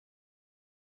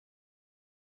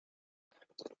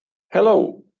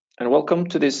Hello, and welcome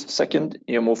to this second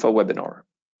EUMOFA webinar.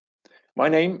 My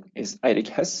name is Eirik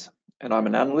Hess, and I'm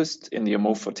an analyst in the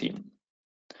EUMOFA team.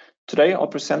 Today, I'll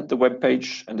present the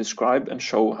webpage and describe and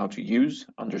show how to use,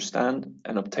 understand,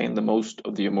 and obtain the most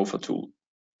of the EUMOFA tool.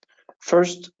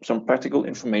 First, some practical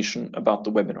information about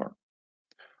the webinar.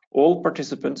 All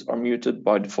participants are muted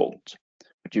by default,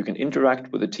 but you can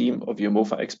interact with a team of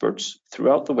EUMOFA experts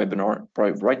throughout the webinar by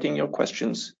writing your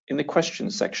questions in the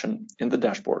questions section in the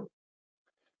dashboard.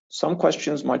 Some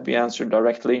questions might be answered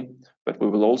directly, but we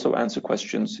will also answer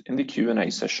questions in the Q&A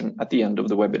session at the end of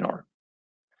the webinar.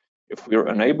 If we are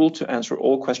unable to answer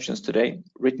all questions today,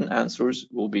 written answers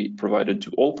will be provided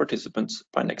to all participants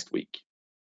by next week.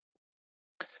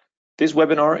 This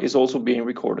webinar is also being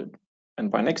recorded,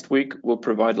 and by next week we'll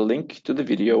provide a link to the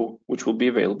video which will be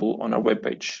available on our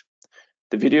webpage.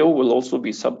 The video will also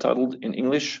be subtitled in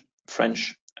English,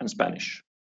 French, and Spanish.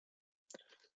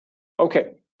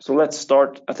 Okay. So let's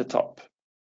start at the top.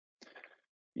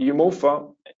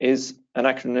 EUMOFA is an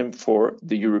acronym for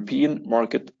the European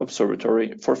Market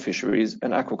Observatory for Fisheries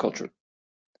and Aquaculture.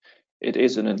 It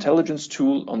is an intelligence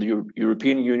tool on the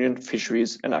European Union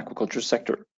fisheries and aquaculture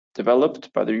sector,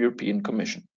 developed by the European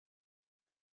Commission.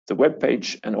 The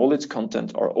webpage and all its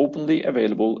content are openly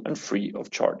available and free of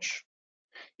charge.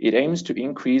 It aims to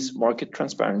increase market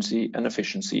transparency and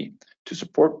efficiency to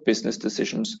support business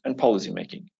decisions and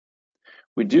policymaking.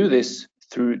 We do this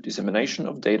through dissemination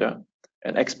of data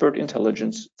and expert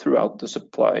intelligence throughout the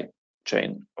supply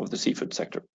chain of the seafood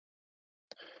sector.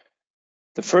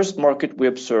 The first market we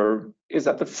observe is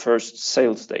at the first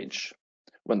sale stage,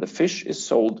 when the fish is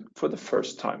sold for the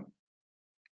first time.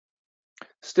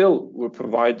 Still, we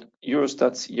provide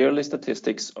Eurostat's yearly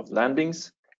statistics of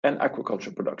landings and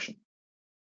aquaculture production.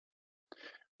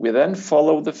 We then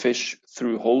follow the fish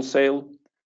through wholesale,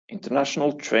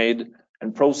 international trade,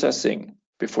 and processing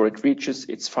before it reaches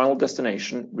its final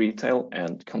destination, retail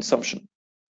and consumption.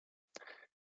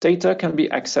 Data can be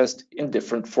accessed in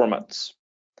different formats,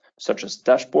 such as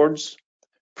dashboards,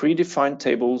 predefined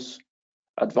tables,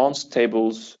 advanced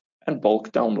tables, and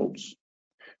bulk downloads.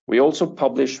 We also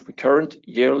publish recurrent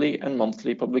yearly and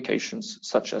monthly publications,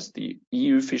 such as the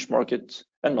EU fish market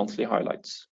and monthly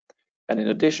highlights. And in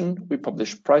addition, we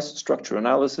publish price structure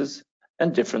analysis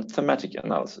and different thematic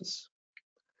analysis.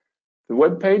 The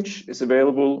webpage is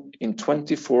available in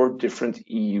 24 different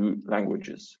EU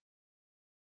languages.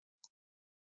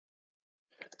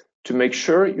 To make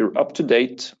sure you're up to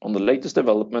date on the latest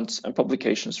developments and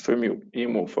publications from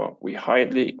EUMOFA, we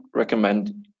highly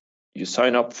recommend you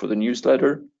sign up for the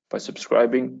newsletter by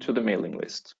subscribing to the mailing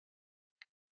list.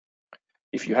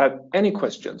 If you have any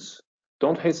questions,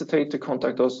 don't hesitate to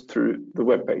contact us through the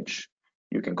webpage.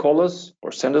 You can call us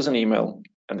or send us an email,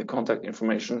 and the contact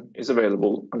information is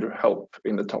available under Help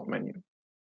in the top menu.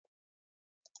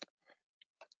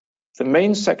 The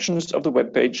main sections of the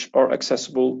webpage are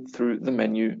accessible through the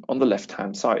menu on the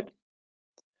left-hand side.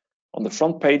 On the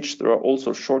front page, there are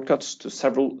also shortcuts to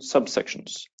several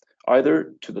subsections,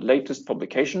 either to the latest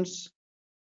publications,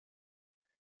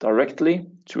 directly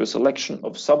to a selection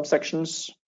of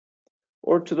subsections,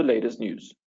 or to the latest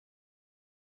news.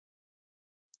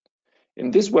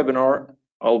 In this webinar,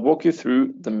 I'll walk you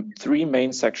through the three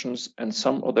main sections and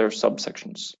some of their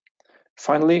subsections.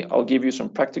 Finally, I'll give you some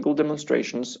practical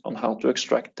demonstrations on how to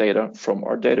extract data from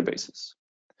our databases.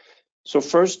 So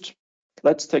first,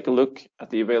 let's take a look at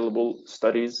the available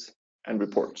studies and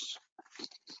reports.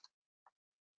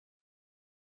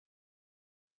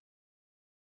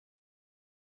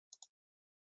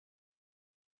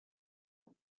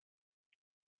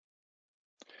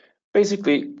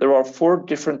 Basically, there are four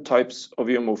different types of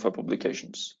EUMOFA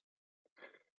publications.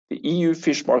 The EU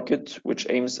fish market, which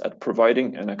aims at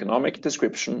providing an economic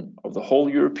description of the whole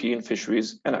European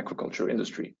fisheries and aquaculture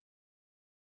industry.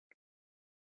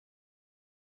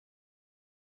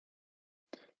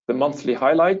 The monthly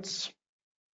highlights,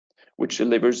 which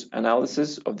delivers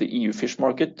analysis of the EU fish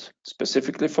market,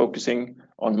 specifically focusing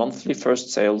on monthly first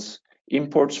sales,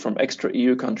 imports from extra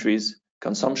EU countries,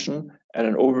 consumption, and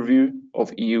an overview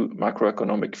of EU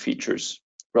macroeconomic features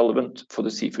relevant for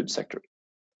the seafood sector.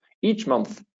 Each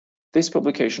month, this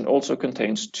publication also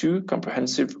contains two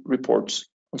comprehensive reports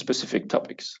on specific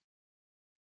topics.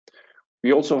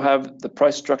 We also have the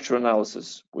price structure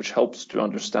analysis, which helps to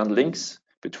understand links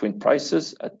between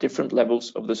prices at different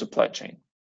levels of the supply chain.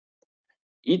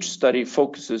 Each study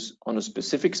focuses on a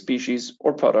specific species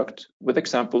or product with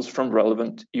examples from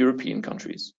relevant European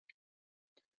countries.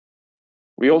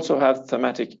 We also have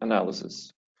thematic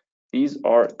analysis. These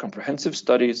are comprehensive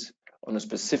studies on a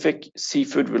specific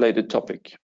seafood-related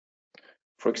topic.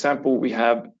 For example, we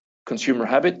have consumer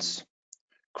habits,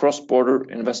 cross-border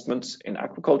investments in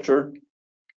aquaculture,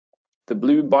 the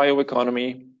blue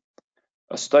bioeconomy,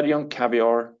 a study on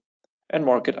caviar, and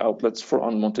market outlets for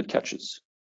unwanted catches.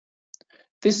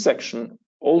 This section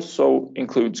also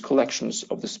includes collections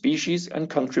of the species and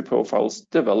country profiles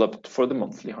developed for the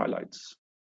monthly highlights.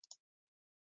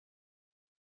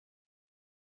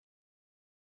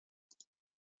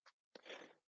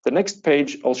 The next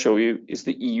page I'll show you is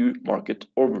the EU market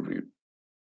overview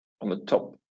on the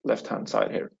top left-hand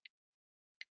side here.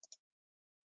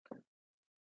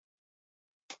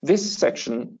 This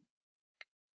section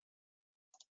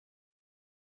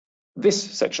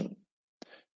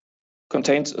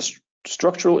contains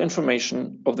structural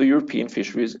information of the European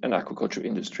fisheries and aquaculture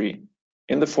industry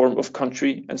in the form of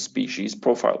country and species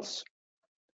profiles.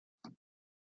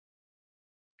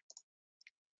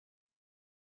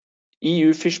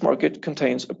 EU fish market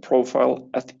contains a profile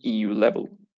at EU level.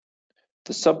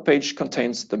 The subpage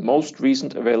contains the most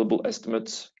recent available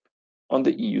estimates on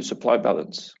the EU supply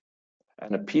balance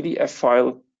and a PDF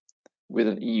file with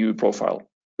an EU profile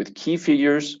with key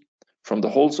figures from the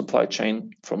whole supply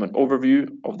chain, from an overview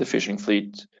of the fishing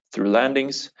fleet through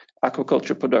landings,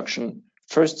 aquaculture production,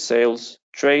 first sales,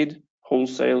 trade,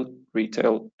 wholesale,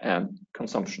 retail, and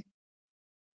consumption.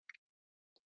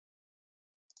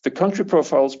 The country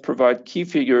profiles provide key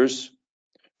figures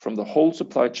from the whole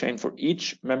supply chain for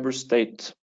each member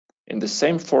state in the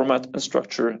same format and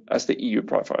structure as the EU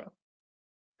profile.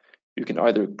 You can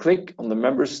either click on the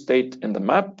member state in the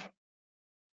map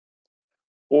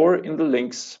or in the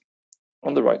links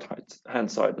on the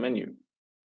right-hand side menu.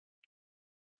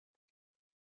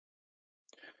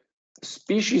 The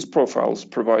species profiles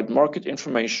provide market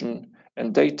information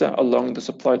and data along the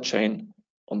supply chain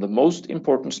on the most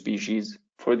important species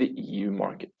for the EU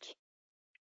market.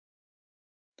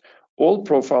 All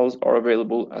profiles are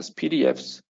available as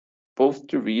PDFs, both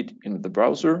to read in the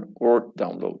browser or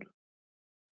download.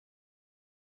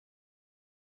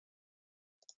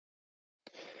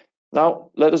 Now,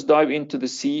 let us dive into the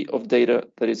sea of data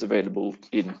that is available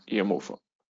in EUMOFA.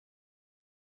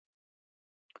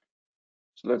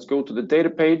 So let's go to the data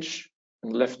page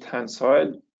on the left-hand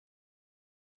side.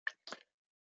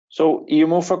 So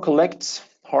EUMOFA collects,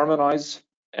 harmonizes,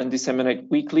 and disseminate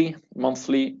weekly,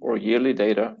 monthly, or yearly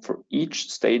data for each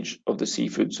stage of the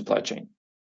seafood supply chain.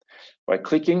 By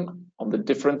clicking on the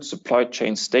different supply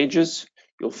chain stages,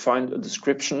 you'll find a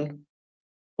description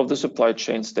of the supply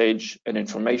chain stage and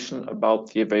information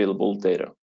about the available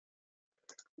data.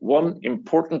 One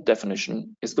important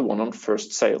definition is the one on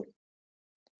first sale.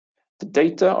 The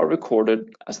data are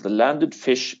recorded as the landed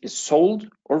fish is sold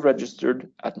or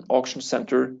registered at an auction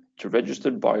center to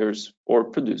registered buyers or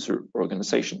producer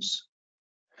organizations.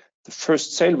 The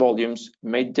first sale volumes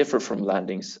may differ from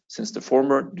landings, since the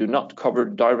former do not cover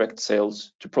direct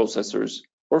sales to processors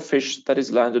or fish that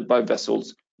is landed by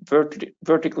vessels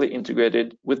vertically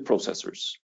integrated with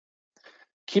processors.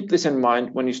 Keep this in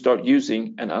mind when you start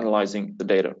using and analyzing the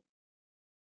data.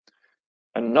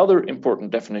 Another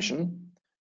important definition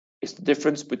is the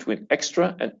difference between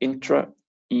extra and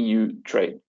intra-EU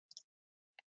trade.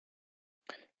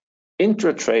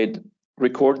 Intra-trade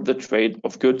record the trade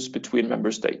of goods between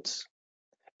member states.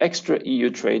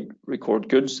 Extra-EU trade record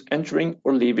goods entering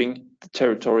or leaving the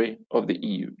territory of the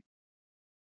EU.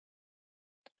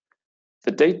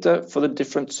 The data for the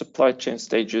different supply chain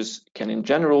stages can in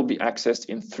general be accessed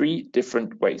in three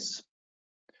different ways.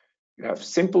 You have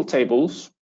simple tables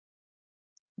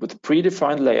with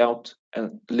predefined layout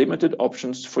and limited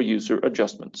options for user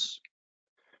adjustments.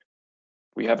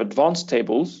 We have advanced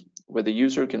tables where the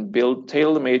user can build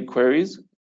tailor-made queries.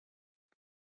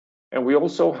 And we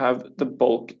also have the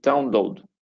bulk download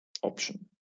option,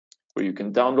 where you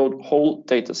can download whole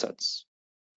data sets.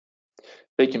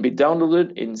 They can be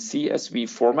downloaded in CSV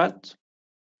format,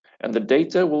 and the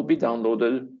data will be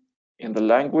downloaded in the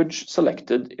language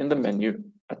selected in the menu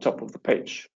at top of the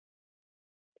page.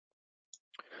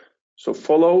 So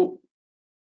follow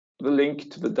the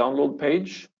link to the download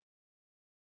page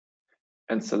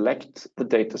and select the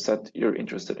data set you're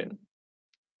interested in.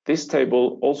 This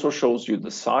table also shows you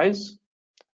the size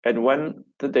and when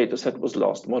the data set was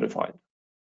last modified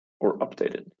or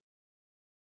updated.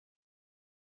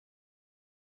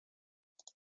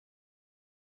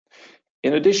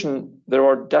 In addition, there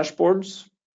are dashboards.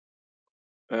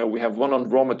 We have one on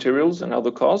raw materials and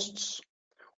other costs.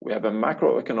 We have a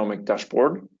macroeconomic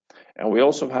dashboard, and we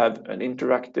also have an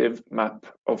interactive map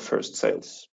of first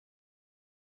sales.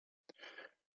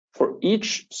 For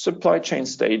each supply chain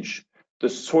stage, the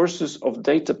sources of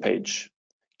data page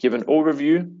give an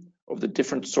overview of the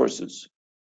different sources.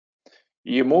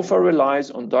 EUMOFA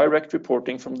relies on direct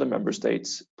reporting from the member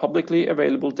states, publicly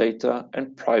available data,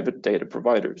 and private data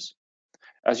providers.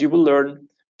 As you will learn,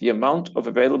 the amount of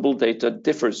available data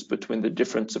differs between the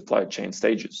different supply chain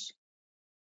stages.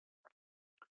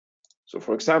 So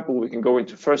for example, we can go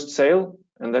into first sale,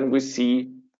 and then we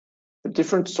see the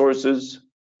different sources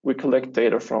we collect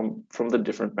data from the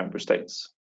different member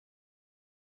states.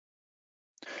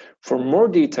 For more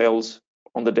details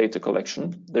on the data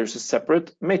collection, there's a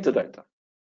separate metadata.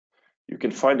 You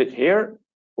can find it here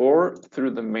or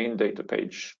through the main data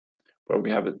page, where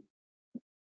we have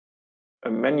a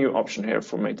menu option here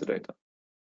for metadata.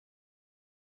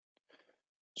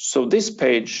 So this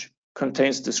page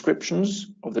contains descriptions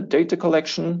of the data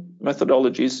collection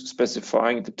methodologies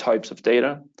specifying the types of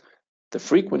data, the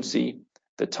frequency,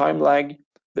 the time lag,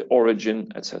 the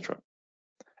origin, etc.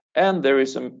 And there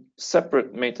is a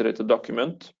separate metadata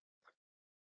document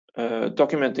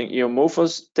documenting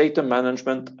EUMOFA's data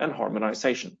management and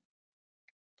harmonization.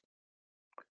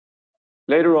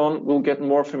 Later on, we'll get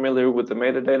more familiar with the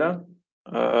metadata,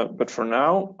 but for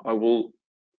now, I will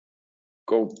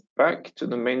go back to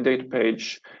the main data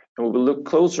page and we will look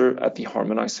closer at the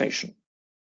harmonization.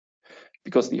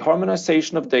 Because the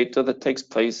harmonization of data that takes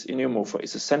place in EUMOFA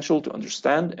is essential to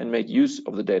understand and make use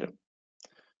of the data.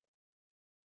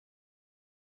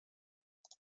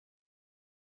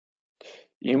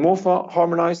 EUMOFA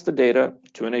harmonized the data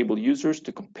to enable users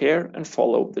to compare and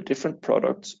follow the different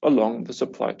products along the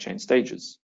supply chain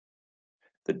stages.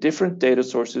 The different data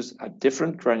sources have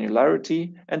different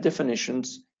granularity and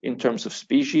definitions in terms of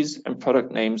species and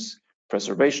product names,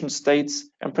 preservation states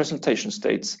and presentation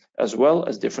states, as well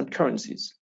as different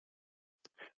currencies.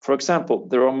 For example,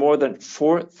 there are more than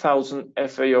 4,000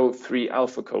 FAO3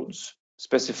 alpha codes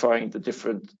specifying the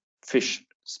different fish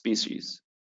species.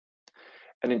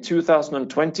 And in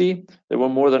 2020, there were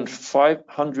more than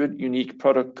 500 unique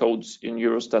product codes in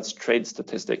Eurostat's trade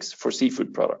statistics for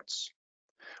seafood products.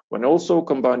 When also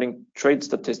combining trade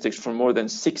statistics from more than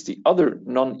 60 other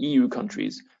non-EU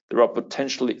countries, there are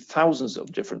potentially thousands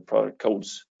of different product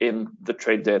codes in the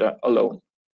trade data alone.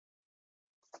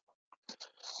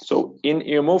 So in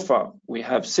EUMOFA, we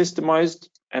have systemized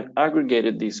and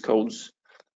aggregated these codes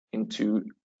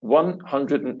into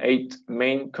 108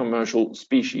 main commercial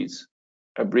species,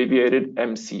 abbreviated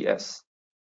MCS.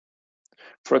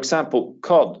 For example,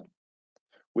 cod,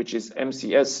 which is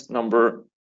MCS number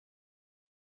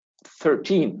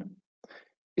 13,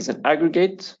 is an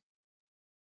aggregate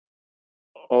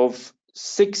of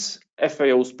 6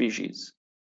 FAO species,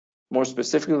 more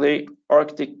specifically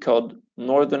Arctic cod,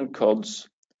 northern cods,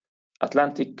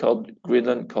 Atlantic cod,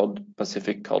 Greenland cod,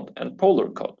 Pacific cod, and polar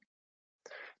cod.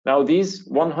 Now these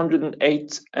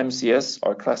 108 MCS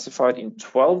are classified in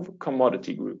 12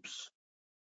 commodity groups.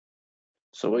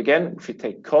 So again, if we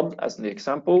take cod as an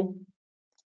example,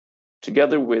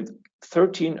 together with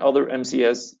 13 other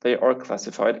MCS, they are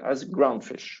classified as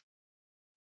groundfish.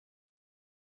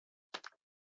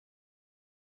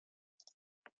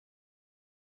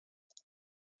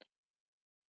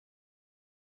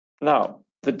 Now,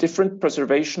 the different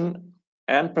preservation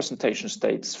and presentation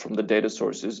states from the data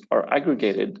sources are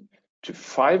aggregated to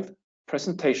 5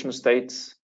 presentation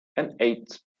states and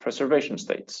 8 preservation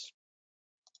states.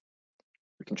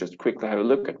 We can just quickly have a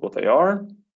look at what they are.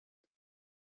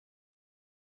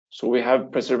 So we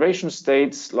have preservation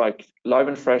states like live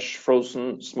and fresh,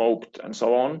 frozen, smoked, and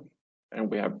so on. And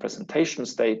we have presentation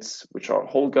states, which are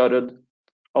whole gutted,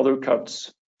 other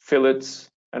cuts, fillets,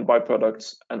 and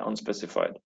byproducts, and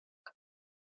unspecified.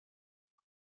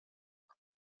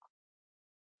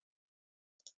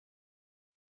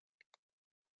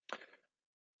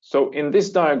 So in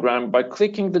this diagram, by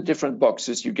clicking the different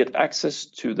boxes, you get access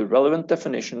to the relevant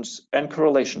definitions and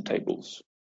correlation tables,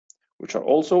 which are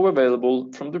also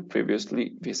available from the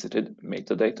previously visited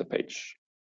metadata page.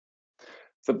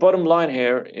 The bottom line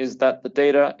here is that the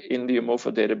data in the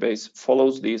EUMOFA database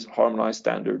follows these harmonized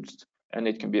standards, and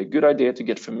it can be a good idea to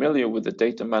get familiar with the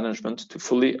data management to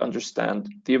fully understand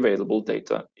the available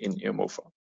data in EUMOFA.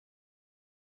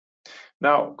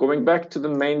 Now, going back to the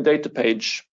main data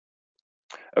page,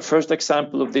 a first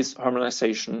example of this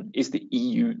harmonization is the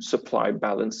EU supply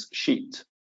balance sheet.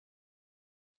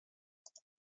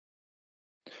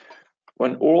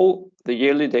 When all the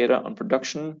yearly data on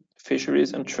production,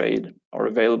 fisheries, and trade are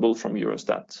available from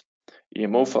Eurostat,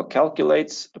 EUMOFA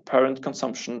calculates apparent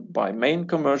consumption by main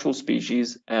commercial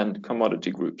species and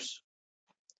commodity groups.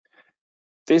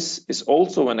 This is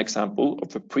also an example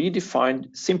of a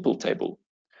predefined simple table,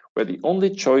 where the only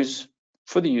choice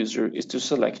for the user is to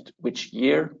select which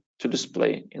year to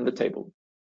display in the table.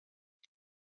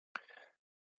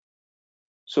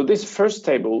 So this first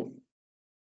table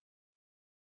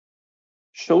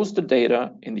shows the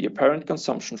data in the apparent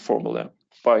consumption formula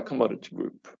by commodity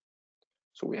group.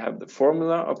 So we have the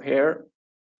formula up here,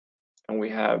 and we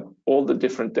have all the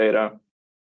different data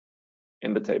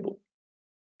in the table.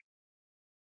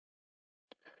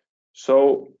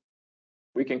 So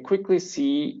we can quickly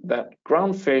see that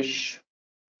ground fish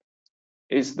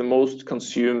is the most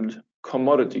consumed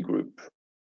commodity group.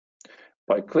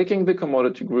 By clicking the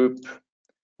commodity group,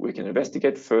 we can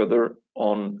investigate further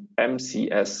on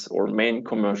MCS, or main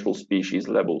commercial species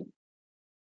level.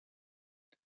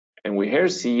 And we here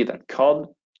see that cod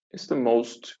is the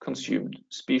most consumed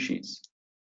species.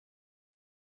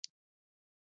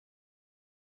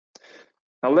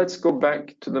 Now let's go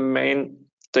back to the main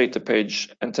data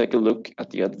page and take a look at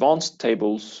the advanced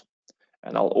tables,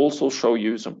 and I'll also show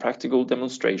you some practical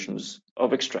demonstrations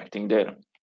of extracting data.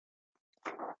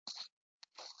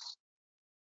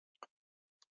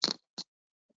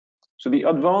 So the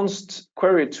advanced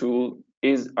query tool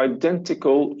is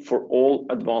identical for all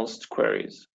advanced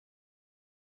queries,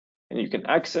 and you can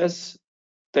access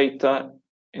data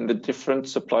in the different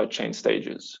supply chain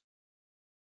stages.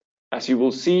 As you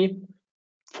will see,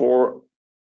 for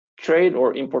trade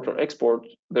or import or export,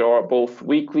 there are both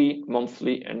weekly,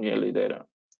 monthly, and yearly data,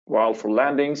 while for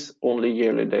landings, only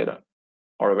yearly data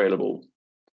are available.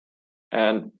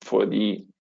 And for the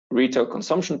retail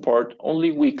consumption part,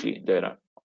 only weekly data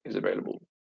is available.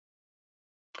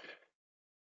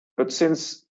 But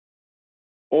since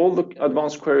all the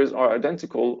advanced queries are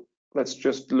identical, let's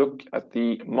just look at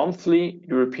the monthly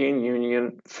European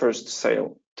Union first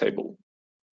sale table.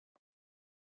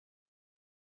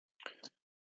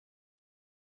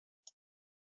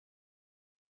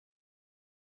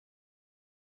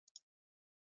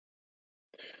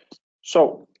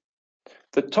 So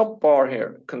the top bar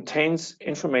here contains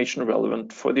information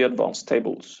relevant for the advanced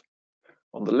tables.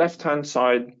 On the left-hand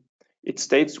side, it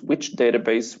states which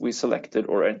database we selected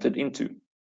or entered into.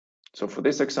 So for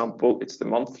this example, it's the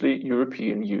monthly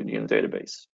European Union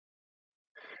database.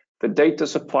 The data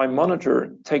supply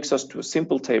monitor takes us to a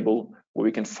simple table where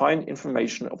we can find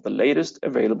information of the latest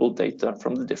available data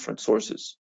from the different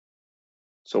sources.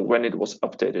 So when it was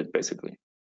updated, basically.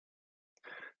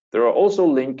 There are also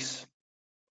links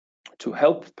to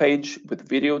help page with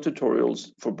video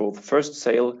tutorials for both first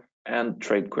sale and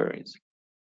trade queries.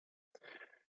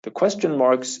 The question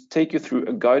marks take you through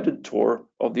a guided tour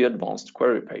of the advanced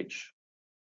query page.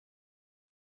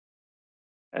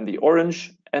 And the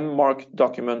orange M-marked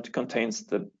document contains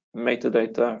the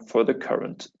metadata for the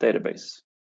current database.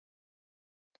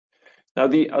 Now,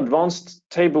 the advanced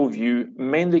table view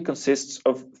mainly consists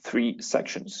of three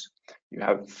sections. You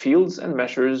have fields and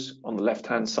measures on the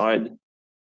left-hand side.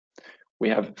 We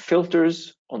have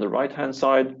filters on the right-hand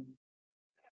side,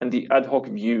 and the ad hoc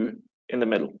view in the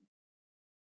middle.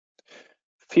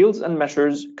 Fields and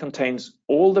measures contains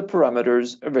all the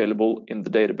parameters available in the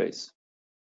database.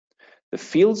 The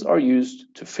fields are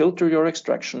used to filter your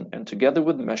extraction, and together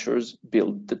with measures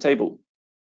build the table.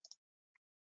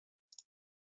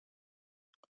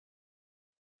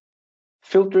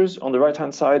 Filters on the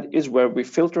right-hand side is where we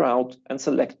filter out and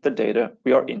select the data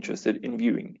we are interested in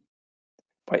viewing.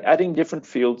 By adding different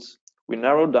fields, we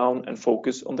narrow down and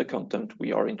focus on the content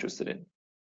we are interested in.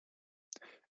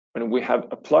 When we have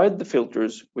applied the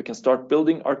filters, we can start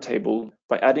building our table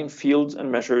by adding fields and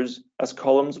measures as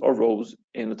columns or rows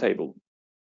in the table.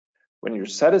 When you're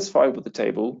satisfied with the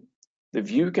table, the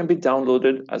view can be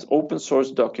downloaded as open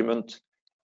source document,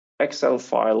 Excel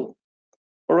file,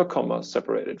 or a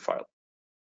comma-separated file.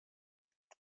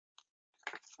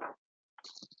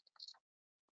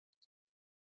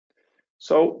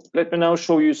 So let me now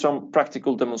show you some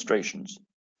practical demonstrations.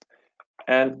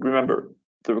 And remember,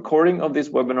 the recording of this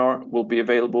webinar will be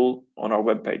available on our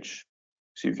webpage,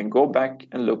 so you can go back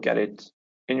and look at it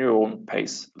in your own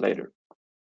pace later.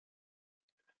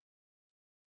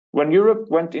 When Europe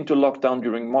went into lockdown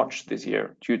during March this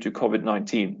year due to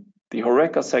COVID-19, the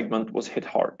HoReCa segment was hit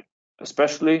hard,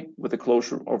 especially with the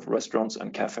closure of restaurants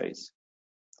and cafes.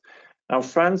 Now,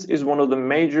 France is one of the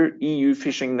major EU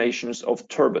fishing nations of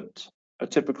turbot, a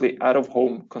typically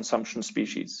out-of-home consumption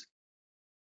species.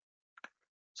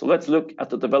 So let's look at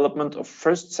the development of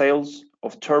first sales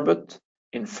of turbot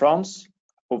in France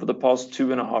over the past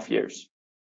 2.5 years.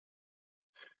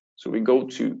 So we go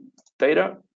to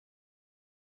data.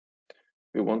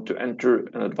 We want to enter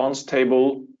an advanced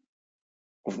table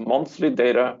of monthly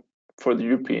data for the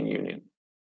European Union.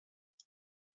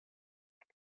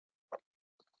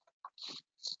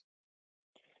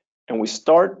 And we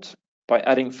start by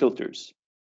adding filters.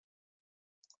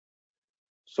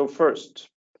 So first,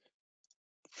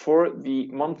 for the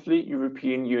monthly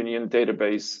European Union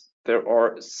database there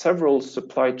are several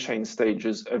supply chain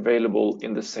stages available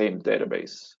in the same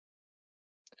database.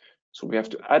 So we have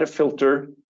to add a filter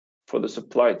for the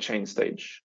supply chain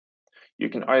stage. You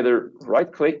can either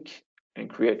right-click and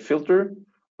create filter,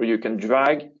 or you can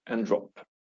drag and drop.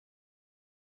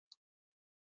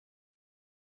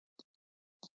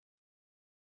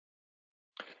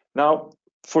 Now,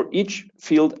 for each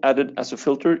field added as a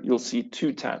filter, you'll see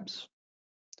two tabs.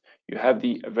 You have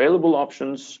the available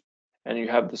options and you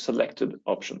have the selected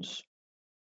options.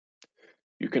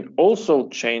 You can also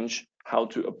change how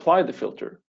to apply the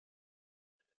filter.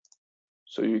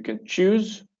 So you can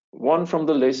choose one from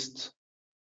the list.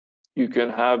 You can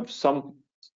have some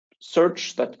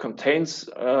search that contains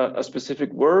a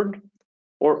specific word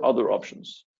or other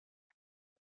options.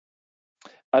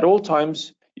 At all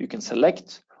times, you can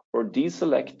select or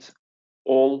deselect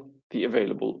all the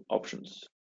available options.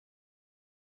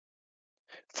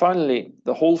 Finally,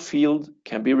 the whole field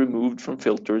can be removed from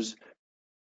filters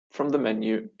from the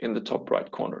menu in the top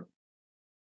right corner.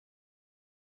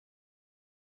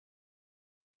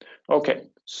 Okay,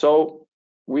 so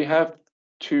we have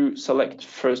to select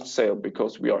first sale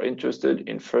because we are interested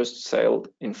in first sale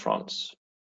in France.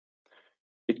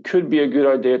 It could be a good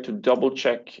idea to double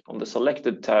check on the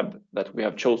selected tab that we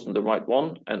have chosen the right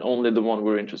one and only the one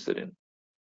we're interested in.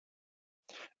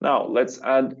 Now let's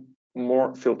add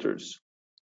more filters.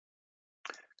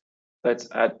 Let's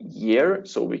add year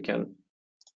so we can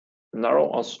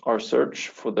narrow our search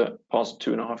for the past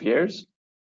 2.5 years.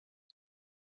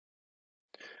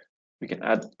 We can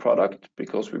add product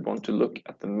because we want to look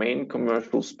at the main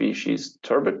commercial species,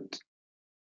 turbot.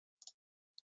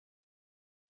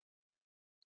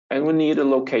 And we need a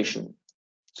location.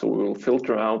 So we will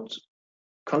filter out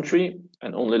country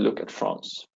and only look at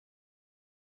France.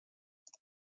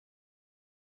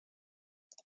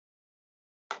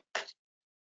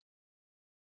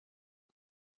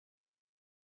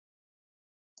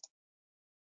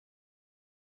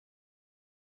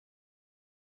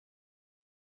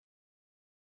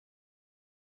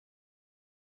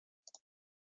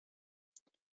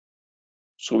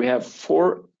 So we have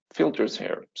 4 filters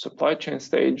here: supply chain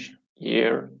stage,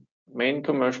 year, main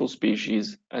commercial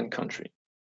species, and country.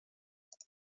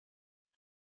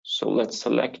 So let's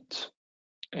select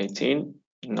 18,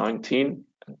 19,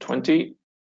 and 20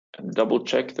 and double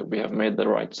check that we have made the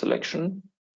right selection.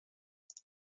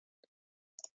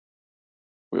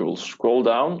 We will scroll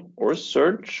down or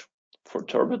search for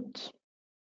turbot.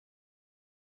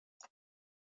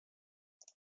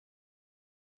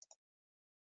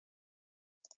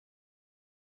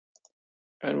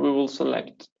 And we will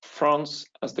select France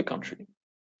as the country.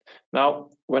 Now,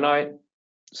 when I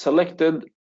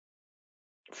selected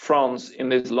France in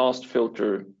this last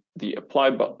filter, the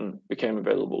apply button became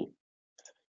available.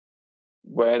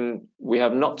 When we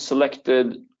have not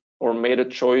selected or made a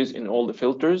choice in all the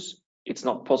filters, it's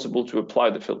not possible to apply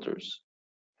the filters.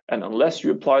 And unless you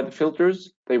apply the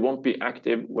filters, they won't be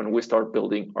active when we start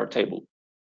building our table.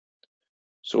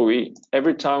 So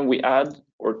every time we add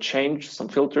or change some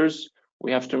filters,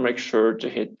 we have to make sure to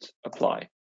hit apply.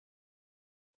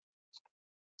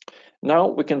 Now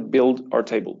we can build our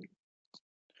table.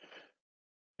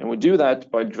 And we do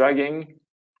that by dragging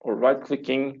or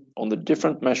right-clicking on the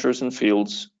different measures and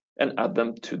fields and add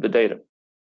them to the data,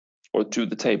 or to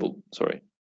the table, sorry.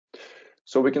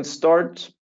 So we can start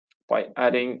by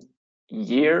adding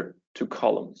year to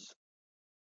columns.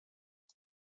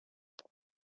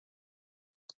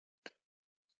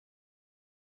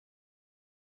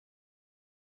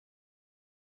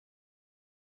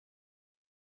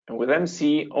 And we then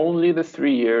see only the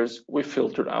 3 years we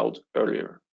filtered out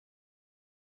earlier.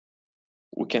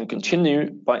 We can continue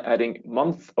by adding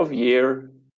month of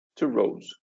year to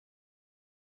rows.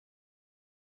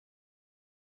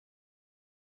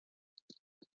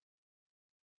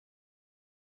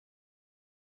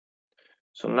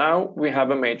 So now we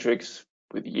have a matrix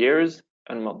with years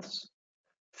and months.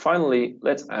 Finally,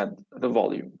 let's add the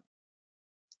volume.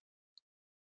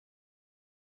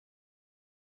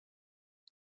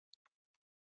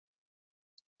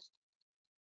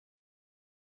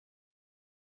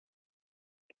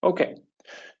 Okay,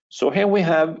 so here we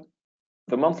have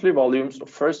the monthly volumes of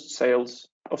first sales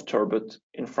of turbot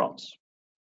in France.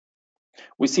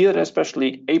 We see that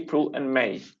especially April and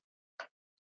May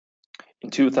in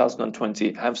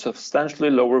 2020 have substantially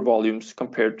lower volumes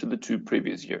compared to the 2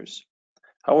 previous years.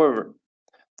 However,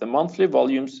 the monthly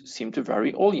volumes seem to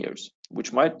vary all years,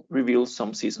 which might reveal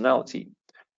some seasonality.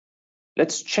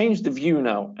 Let's change the view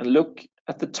now and look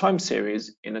at the time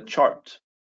series in a chart.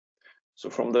 So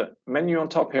from the menu on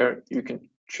top here, you can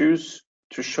choose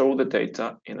to show the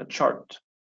data in a chart.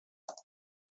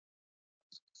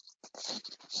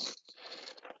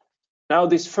 Now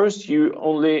this first view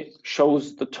only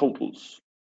shows the totals.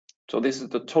 So this is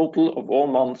the total of all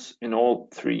months in all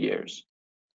 3 years.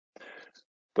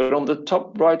 But on the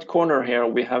top right corner here,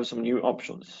 we have some new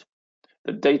options,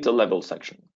 the data level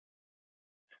section.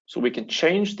 So we can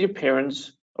change the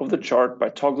appearance of the chart by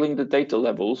toggling the data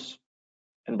levels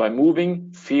and by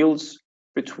moving fields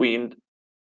between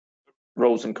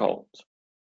rows and columns.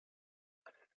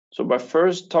 So by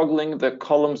first toggling the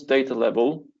columns data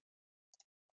level,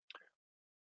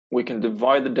 we can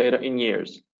divide the data in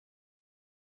years.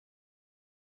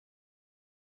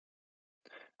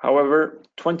 However,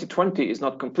 2020 is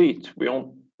not complete. We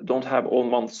don't have all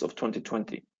months of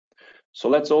 2020. So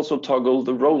let's also toggle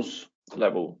the rows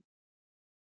level.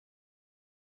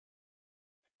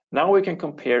 Now we can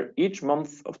compare each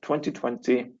month of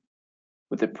 2020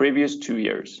 with the previous 2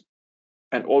 years.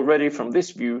 And already from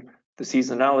this view, the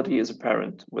seasonality is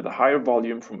apparent with a higher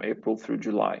volume from April through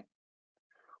July.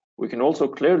 We can also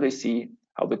clearly see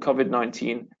how the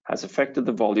COVID-19 has affected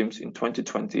the volumes in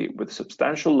 2020 with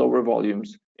substantial lower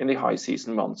volumes in the high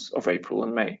season months of April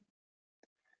and May.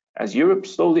 As Europe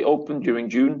slowly opened during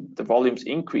June, the volumes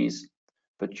increase,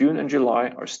 but June and July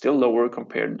are still lower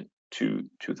compared to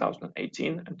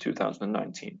 2018 and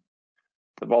 2019.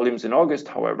 The volumes in August,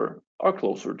 however, are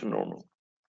closer to normal.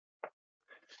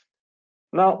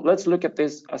 Now let's look at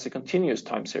this as a continuous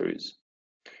time series.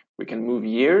 We can move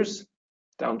years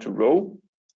down to row,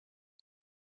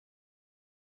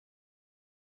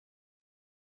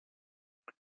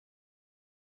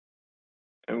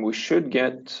 and we should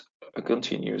get a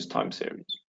continuous time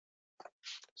series.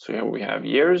 So here we have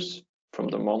years from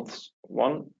the months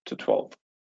 1 to 12.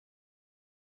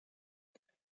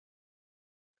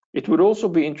 It would also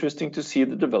be interesting to see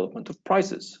the development of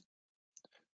prices.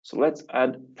 So let's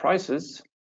add prices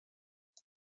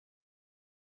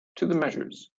to the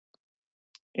measures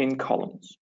in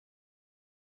columns.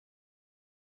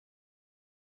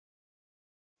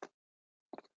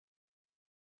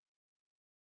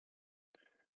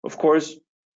 Of course,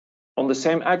 on the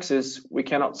same axis, we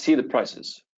cannot see the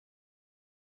prices.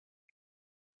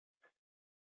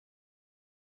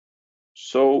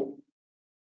 So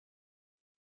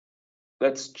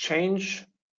let's change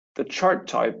the chart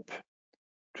type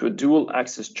to a dual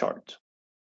axis chart.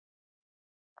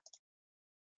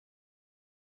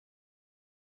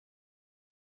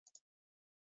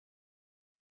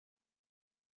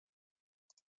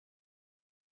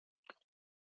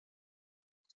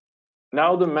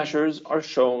 Now the measures are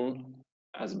shown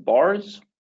as bars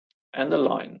and a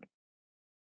line.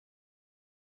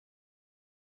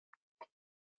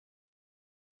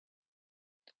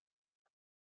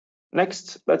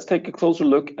 Next, let's take a closer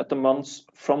look at the months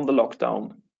from the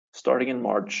lockdown, starting in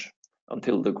March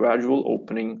until the gradual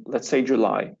opening, let's say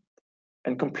July,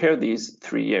 and compare these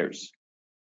 3 years.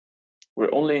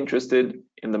 We're only interested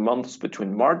in the months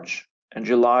between March and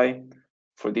July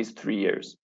for these 3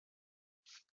 years.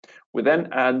 We then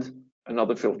add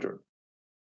another filter.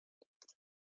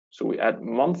 So we add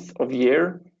month of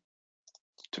year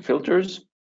to filters.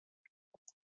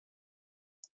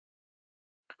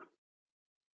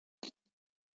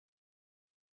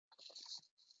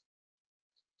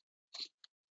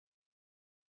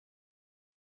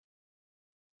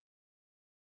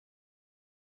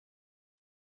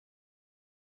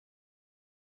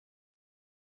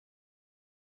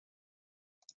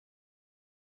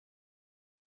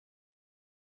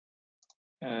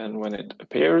 And when it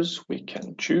appears, we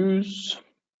can choose.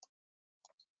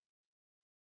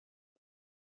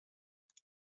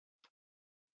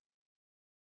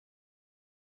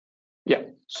 Yeah,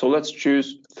 so let's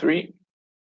choose 3,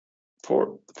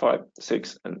 4, 5,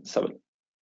 6, and 7.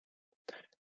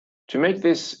 To make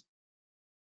this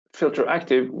filter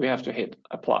active, we have to hit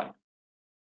apply.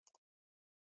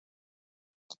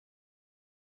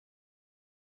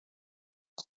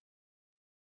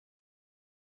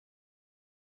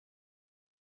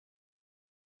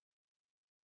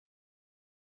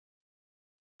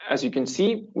 As you can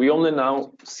see, we only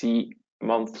now see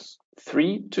months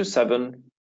 3 to 7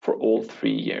 for all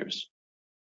 3 years.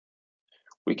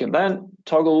 We can then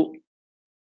toggle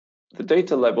the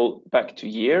data level back to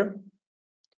year.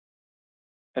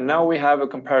 And now we have a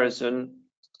comparison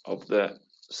of the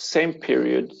same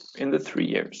period in the 3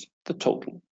 years, the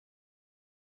total.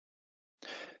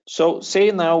 So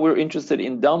say now we're interested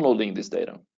in downloading this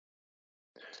data.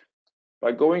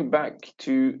 By going back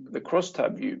to the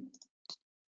crosstab view,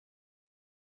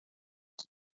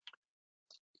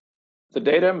 the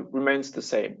data remains the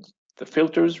same, the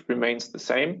filters remains the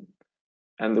same,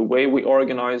 and the way we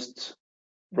organized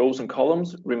rows and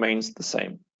columns remains the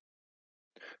same.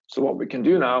 So what we can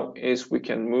do now is we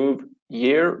can move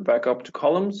year back up to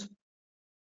columns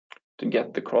to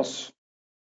get the cross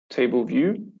table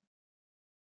view.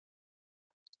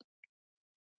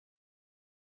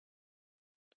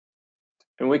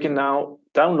 And we can now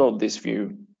download this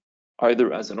view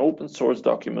either as an open source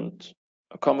document,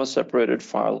 a comma separated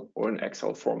file, or an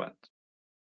Excel format.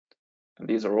 And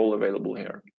these are all available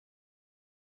here.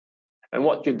 And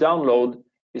what you download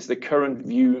is the current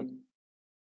view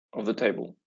of the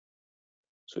table.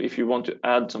 So if you want to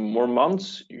add some more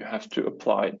months, you have to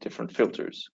apply different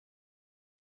filters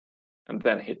and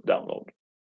then hit download.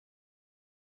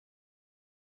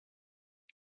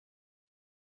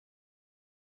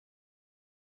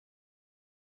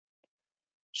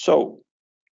 So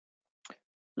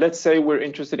let's say we're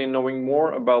interested in knowing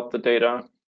more about the data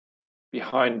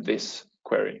behind this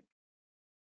query.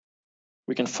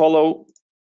 We can follow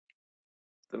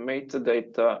the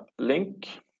metadata link.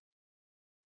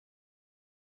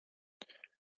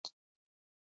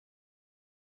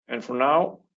 And for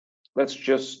now, let's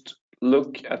just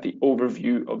look at the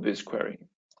overview of this query.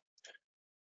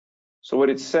 So what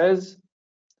it says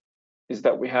is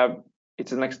that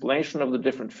it's an explanation of the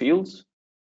different fields.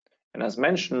 And as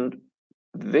mentioned,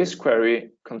 this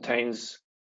query contains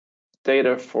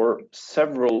data for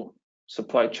several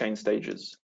supply chain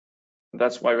stages.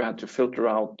 That's why we had to filter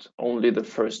out only the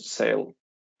first sale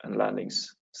and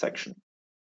landings section.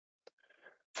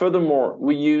 Furthermore,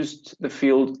 we used the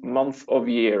field month of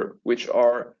year, which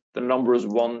are the numbers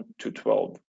 1 to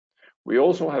 12. We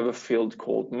also have a field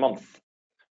called month,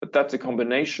 but that's a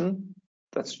combination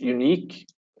that's unique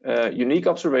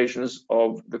observations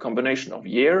of the combination of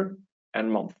year and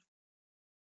month.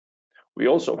 We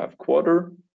also have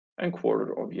quarter and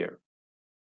quarter of year.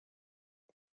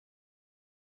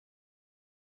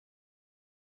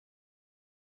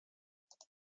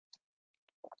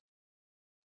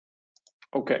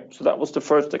 Okay, so that was the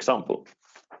first example.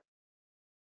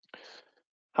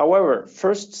 However,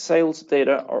 first sales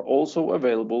data are also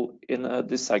available in a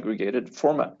disaggregated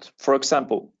format. For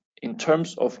example, in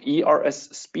terms of ERS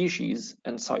species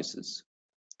and sizes.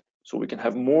 So we can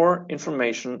have more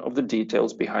information of the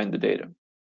details behind the data.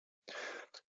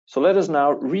 So let us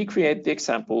now recreate the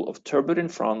example of turbot in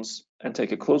France and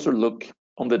take a closer look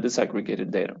on the disaggregated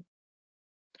data.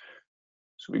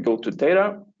 So we go to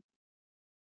data,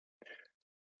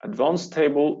 advanced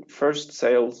table, first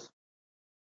sales,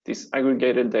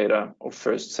 disaggregated data of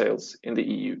first sales in the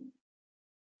EU.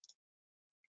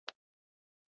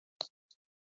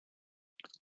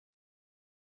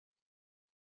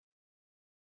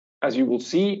 As you will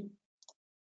see,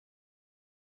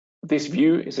 this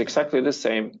view is exactly the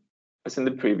same as in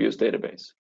the previous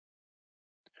database.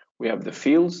 We have the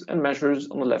fields and measures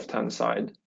on the left-hand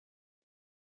side.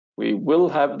 We will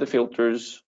have the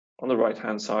filters on the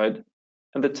right-hand side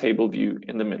and the table view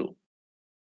in the middle.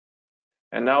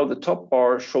 And now the top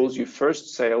bar shows you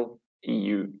first sale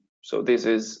EU. So this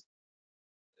is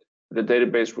the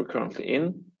database we're currently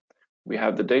in. We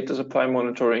have the data supply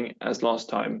monitoring as last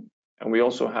time, and we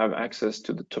also have access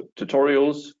to the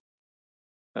tutorials,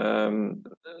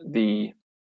 the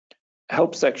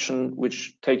help section,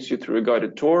 which takes you through a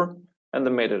guided tour, and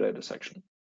the metadata section.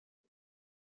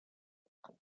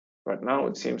 Right now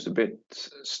it seems a bit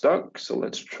stuck, so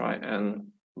let's try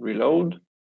and reload.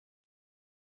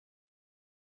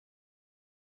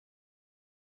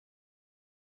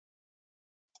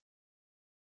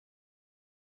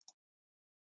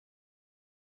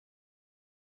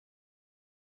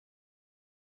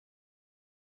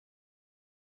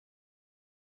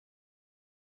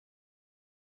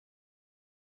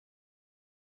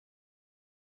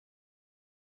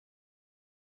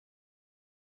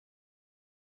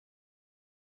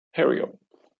 Here we go.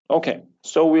 Okay,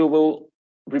 so we will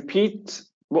repeat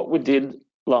what we did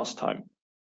last time.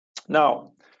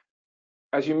 Now,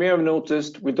 as you may have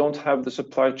noticed, we don't have the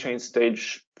supply chain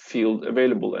stage field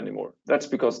available anymore. That's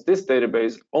because this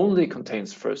database only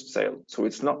contains first sale, so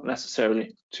it's not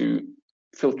necessary to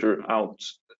filter out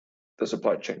the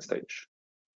supply chain stage.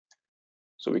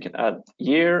 So we can add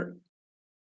year,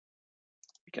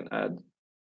 we can add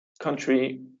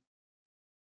country.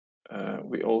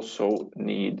 We also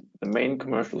need the main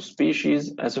commercial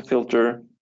species as a filter.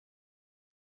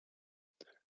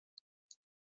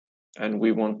 And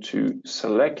we want to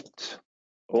select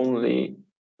only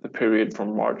the period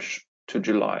from March to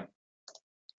July.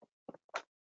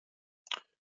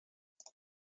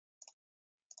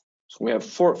 So we have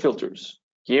 4 filters: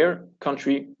 year,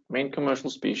 country, main commercial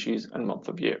species, and month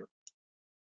of year.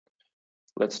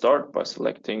 Let's start by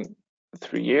selecting the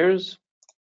 3 years.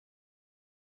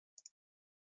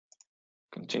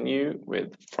 Continue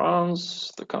with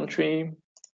France, the country.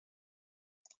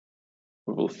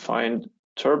 We will find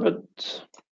turbot.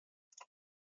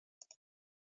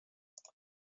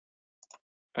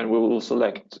 And we will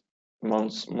select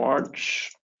months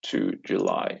March to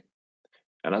July.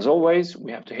 And as always,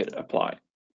 we have to hit apply.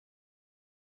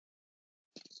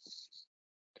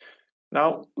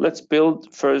 Now let's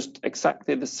build first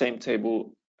exactly the same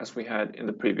table as we had in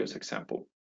the previous example.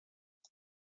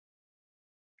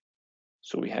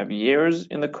 So we have years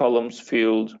in the columns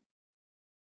field.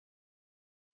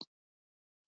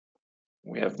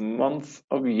 We have month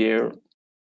of year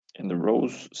in the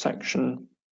rows section.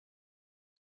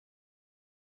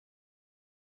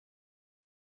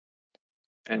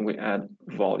 And we add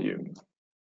volume.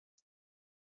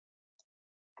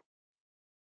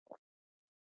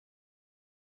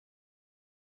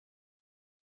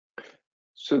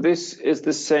 So this is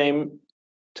the same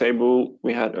table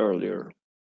we had earlier.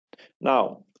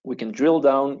 Now we can drill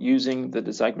down using the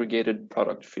disaggregated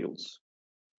product fields.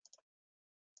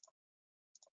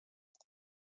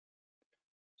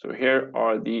 So here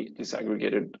are the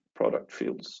disaggregated product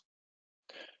fields.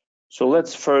 So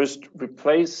let's first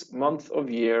replace month of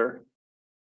year.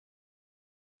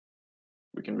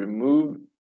 We can remove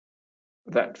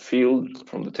that field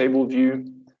from the table view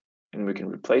and we can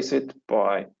replace it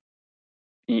by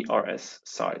ERS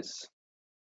size.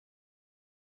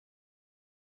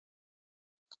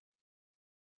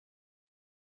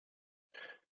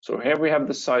 So here we have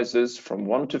the sizes from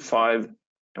 1 to 5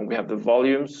 and we have the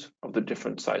volumes of the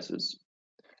different sizes.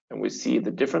 And we see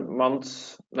the different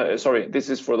months, this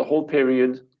is for the whole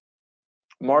period,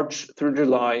 March through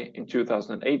July in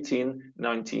 2018,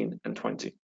 19, and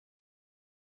 20.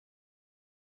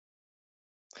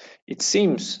 It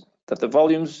seems that the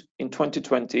volumes in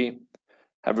 2020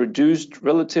 have reduced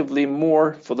relatively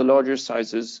more for the larger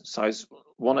sizes, size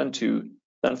 1 and 2,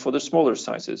 than for the smaller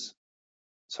sizes,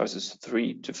 sizes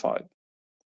 3 to 5.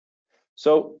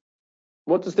 So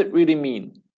what does that really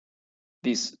mean,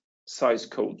 these size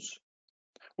codes?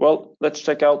 Well, let's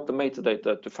check out the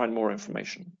metadata to find more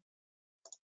information.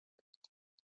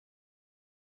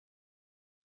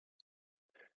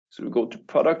 So we go to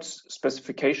products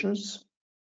specifications.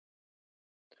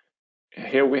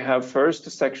 Here we have first a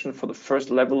section for the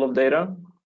first level of data.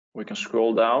 We can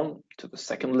scroll down to the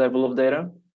second level of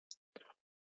data.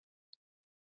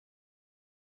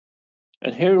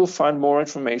 And here you'll find more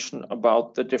information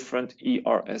about the different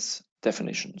ERS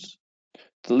definitions.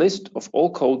 The list of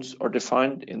all codes are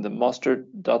defined in the Master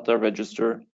Data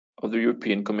Register of the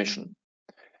European Commission.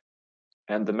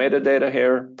 And the metadata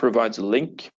here provides a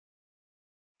link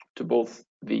to both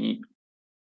the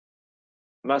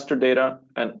master data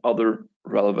and other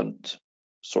relevant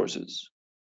sources.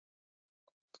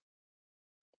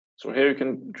 So here you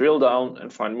can drill down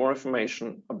and find more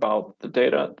information about the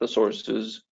data, the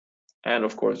sources, and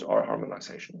of course our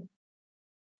harmonization.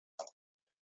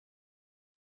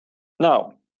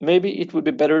 Now, maybe it would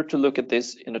be better to look at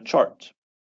this in a chart.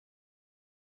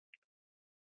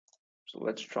 So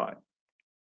let's try.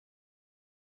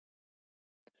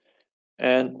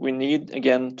 And we need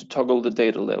again to toggle the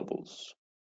data levels.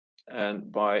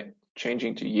 And by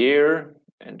changing to year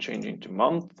and changing to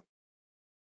month,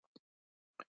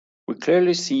 we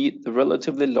clearly see the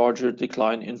relatively larger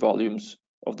decline in volumes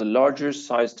of the larger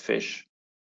sized fish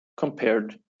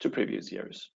compared to previous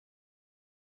years.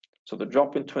 So the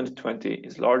drop in 2020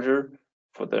 is larger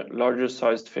for the larger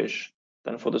sized fish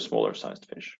than for the smaller sized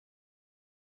fish.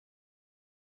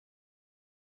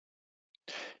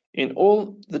 In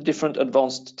all the different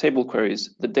advanced table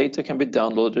queries, the data can be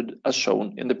downloaded as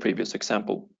shown in the previous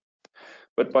example.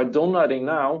 But by downloading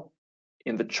now,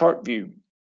 in the chart view,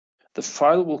 the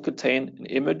file will contain an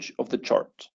image of the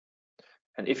chart.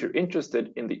 And if you're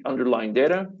interested in the underlying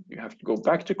data, you have to go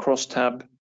back to Crosstab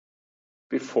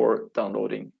before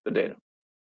downloading the data.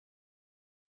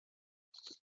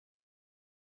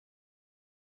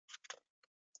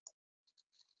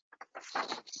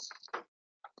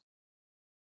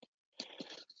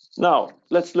 Now,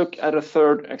 let's look at a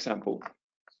third example.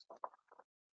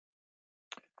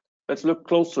 Let's look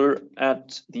closer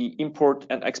at the import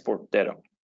and export data.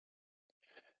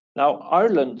 Now,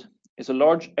 Ireland is a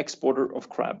large exporter of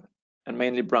crab, and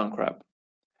mainly brown crab,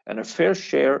 and a fair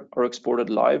share are exported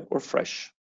live or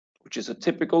fresh, which is a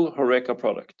typical HoReCa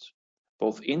product,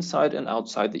 both inside and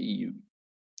outside the EU.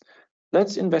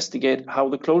 Let's investigate how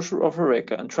the closure of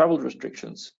HoReCa and travel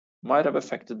restrictions might have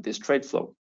affected this trade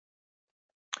flow.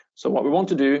 So what we want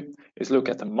to do is look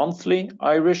at the monthly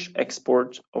Irish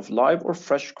export of live or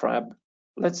fresh crab,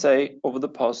 let's say over the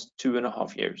past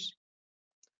 2.5 years.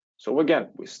 So again,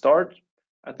 we start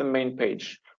at the main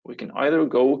page We can either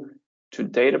go to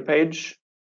data page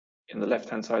in the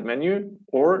left-hand side menu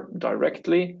or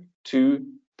directly to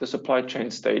the supply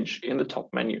chain stage in the top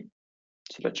menu.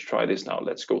 So let's try this now.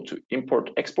 Let's go to import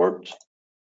export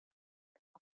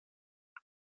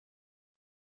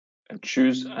and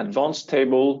choose advanced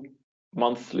table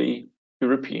monthly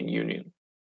European Union.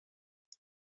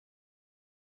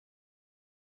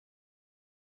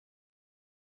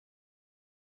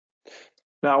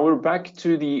 Now we're back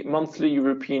to the monthly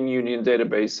European Union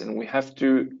database, and we have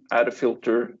to add a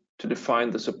filter to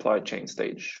define the supply chain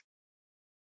stage.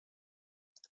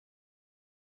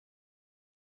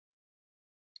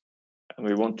 And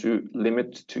we want to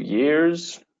limit to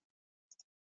years.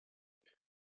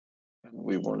 And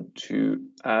we want to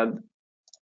add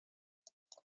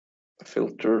a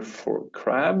filter for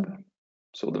crab,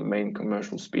 so the main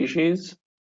commercial species.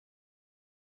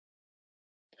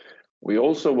 We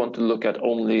also want to look at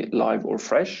only live or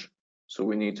fresh, so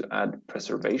we need to add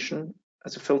preservation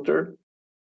as a filter.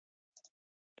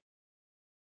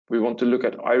 We want to look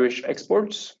at Irish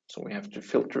exports, so we have to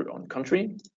filter on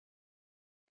country.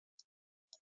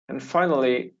 And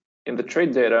finally, in the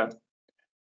trade data,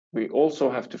 we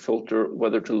also have to filter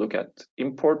whether to look at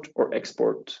import or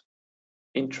export,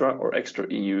 intra or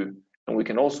extra EU, and we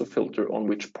can also filter on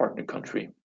which partner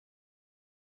country.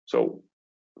 So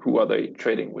who are they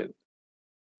trading with?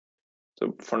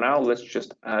 So for now, let's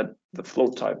just add the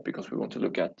float type because we want to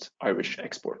look at Irish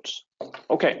exports.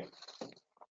 Okay,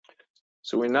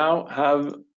 so we now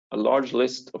have a large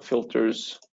list of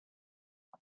filters,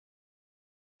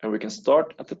 and we can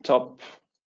start at the top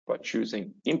by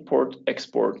choosing import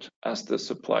export as the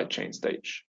supply chain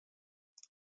stage.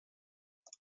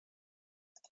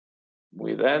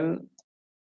 We then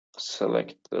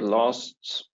select the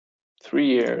last 3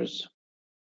 years.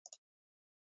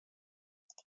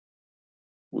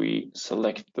 We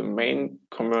select the main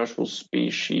commercial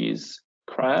species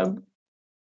crab.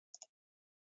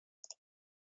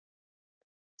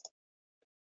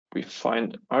 We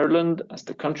find Ireland as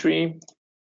the country.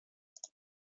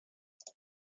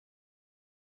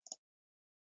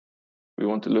 We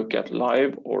want to look at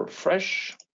live or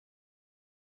fresh.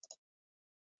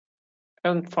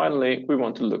 And finally, we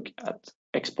want to look at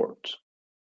export.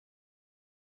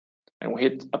 And we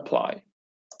hit apply.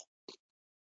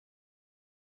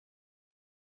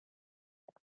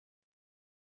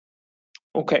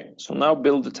 Okay, so now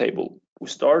build the table. We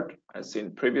start, as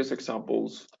in previous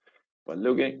examples, by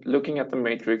looking at the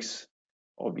matrix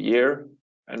of year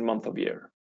and month of year.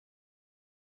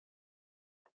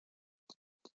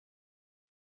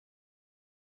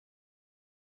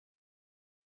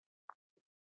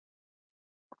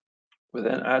 We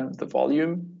then add the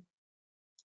volume.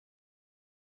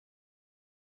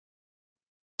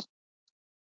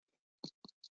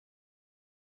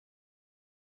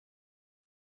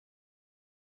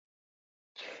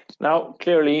 Now,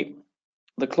 clearly,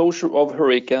 the closure of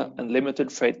Horeca and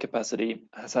limited freight capacity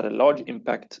has had a large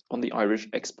impact on the Irish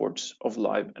exports of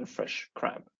live and fresh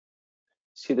crab.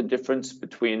 See the difference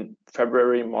between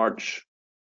February, March,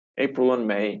 April and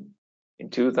May in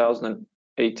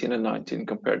 2018 and 19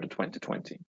 compared to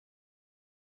 2020.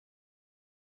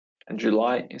 And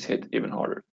July is hit even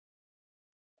harder.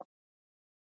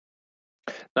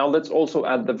 Now let's also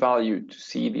add the value to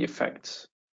see the effects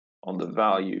on the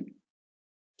value.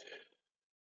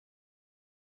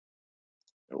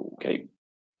 Okay,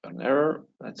 an error.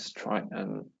 Let's try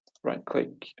and right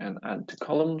click and add to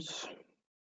columns.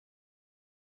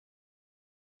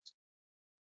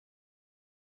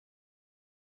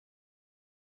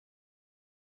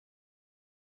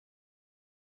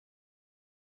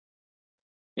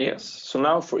 Yes, so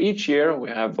now for each year we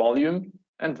have volume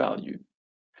and value.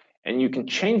 And you can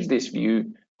change this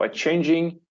view by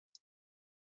changing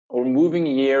or moving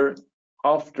a year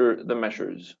after the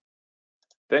measures.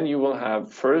 Then you will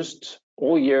have first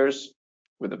all years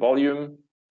with the volume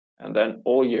and then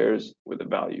all years with the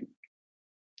value.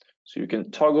 So you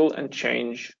can toggle and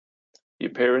change the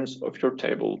appearance of your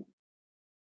table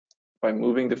by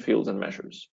moving the fields and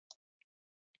measures.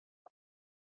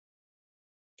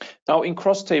 Now in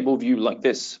cross-table view like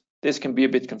this can be a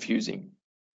bit confusing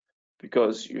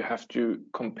because you have to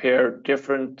compare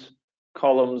different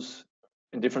columns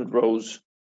in different rows.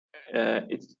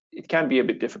 It can be a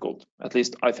bit difficult, at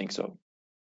least I think so.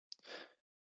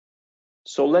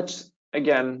 So let's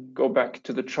again go back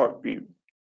to the chart view.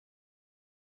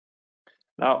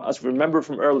 Now, as we remember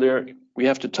from earlier, we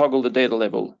have to toggle the data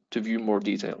level to view more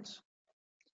details.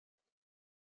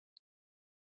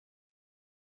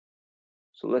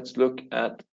 So let's look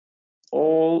at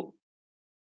all,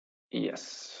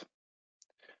 yes.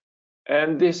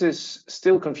 And this is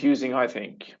still confusing, I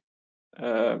think.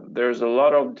 There's a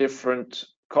lot of different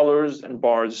colors and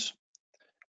bars.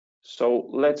 So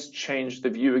let's change the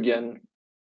view again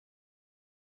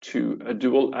to a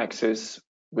dual axis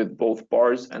with both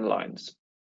bars and lines.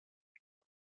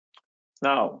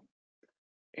 Now,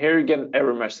 here you get an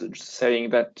error message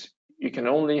saying that you can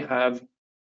only have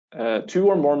 2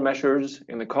 or more measures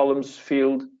in the columns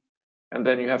field, and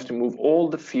then you have to move all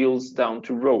the fields down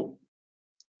to row.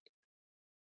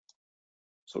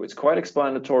 So it's quite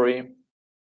explanatory.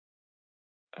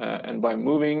 And by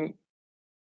moving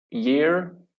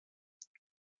year,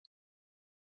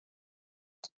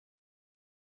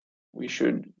 we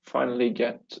should finally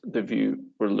get the view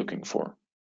we're looking for.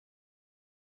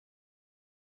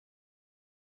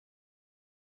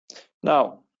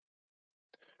 Now,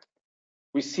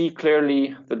 we see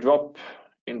clearly the drop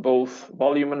in both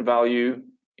volume and value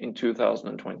in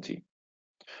 2020.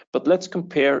 But let's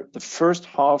compare the first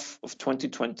half of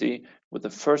 2020 with the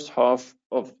first half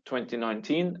of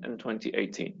 2019 and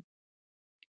 2018.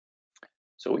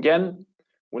 So again,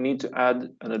 we need to add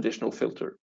an additional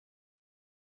filter.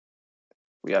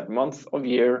 We add month of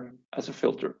year as a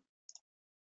filter.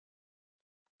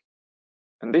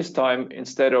 And this time,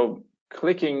 instead of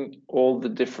clicking all the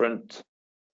different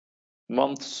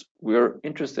months we're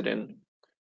interested in,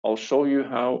 I'll show you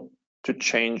how to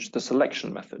change the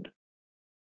selection method.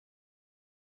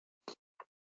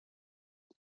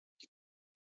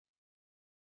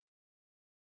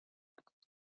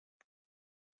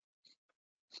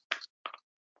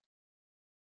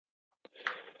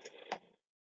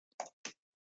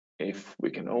 If we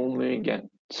can only get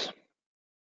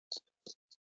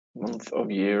month of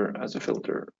year as a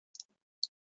filter.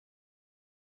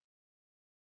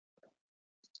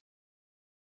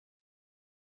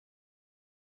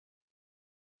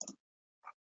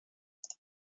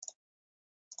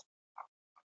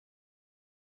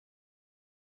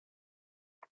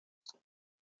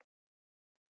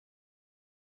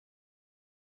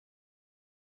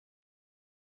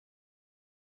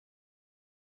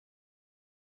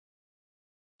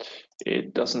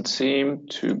 It doesn't seem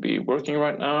to be working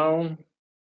right now.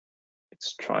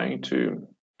 It's trying to,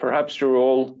 perhaps you're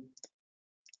all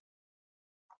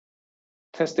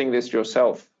testing this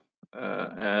yourself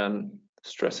and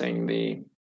stressing the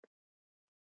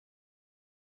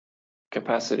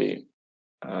capacity.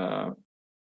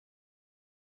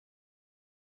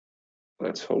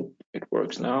 Let's hope it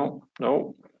works now.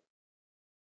 No.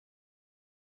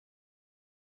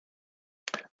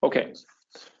 Okay.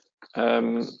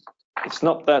 It's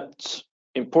not that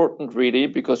important really,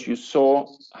 because you saw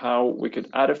how we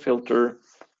could add a filter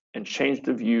and change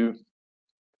the view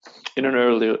in an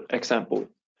earlier example.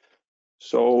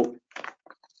 So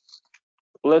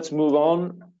let's move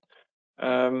on.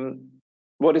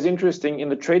 What is interesting in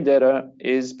the trade data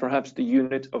is perhaps the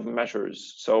unit of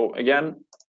measures. So again,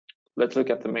 let's look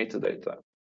at the metadata.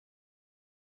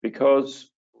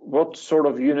 Because what sort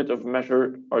of unit of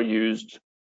measure are used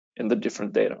in the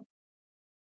different data?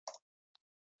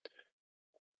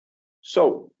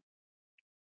 So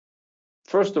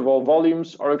first of all,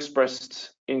 volumes are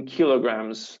expressed in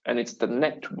kilograms, and it's the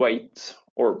net weight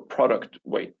or product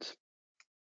weight.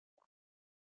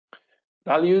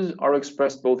 Values are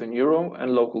expressed both in euro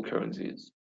and local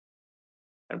currencies,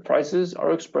 and prices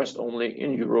are expressed only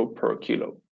in euro per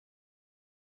kilo.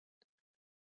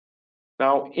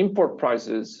 Now, import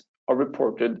prices are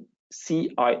reported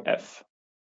CIF.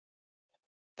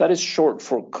 That is short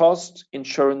for cost,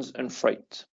 insurance, and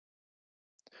freight.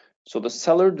 So the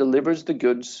seller delivers the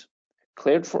goods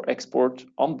cleared for export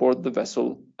on board the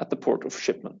vessel at the port of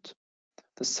shipment.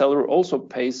 The seller also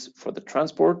pays for the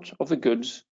transport of the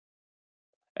goods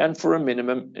and for a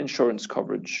minimum insurance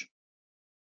coverage.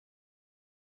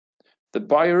 The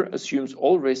buyer assumes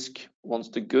all risk once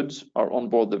the goods are on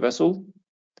board the vessel.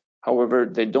 However,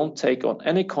 they don't take on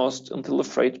any cost until the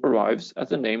freight arrives at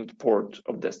the named port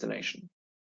of destination.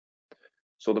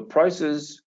 So the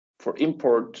prices for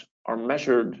import are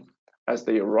measured as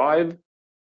they arrive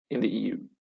in the EU.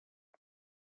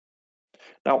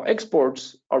 Now,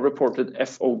 exports are reported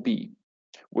FOB,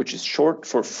 which is short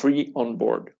for free on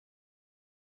board.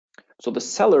 So the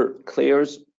seller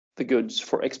clears the goods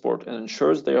for export and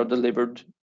ensures they are delivered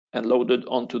and loaded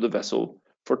onto the vessel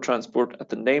for transport at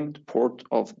the named port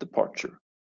of departure.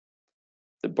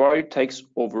 The buyer takes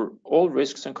over all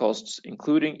risks and costs,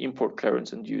 including import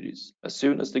clearance and duties, as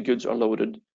soon as the goods are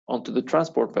loaded onto the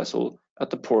transport vessel at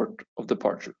the port of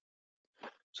departure.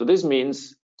 So this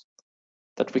means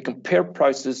that we compare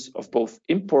prices of both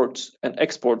imports and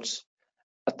exports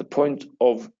at the point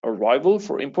of arrival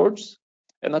for imports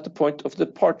and at the point of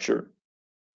departure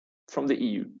from the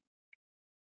EU.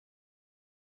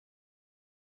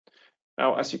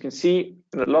 Now, as you can see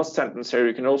in the last sentence here,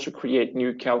 you can also create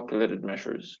new calculated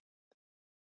measures.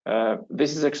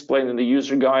 This is explained in the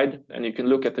user guide, and you can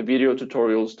look at the video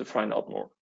tutorials to find out more.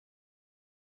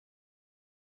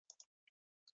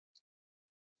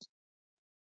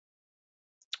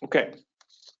 Okay.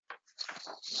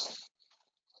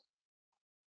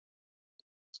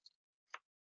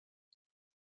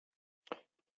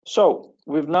 So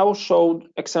we've now showed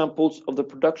examples of the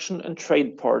production and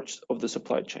trade parts of the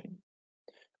supply chain.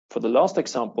 For the last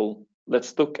example,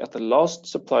 let's look at the last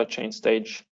supply chain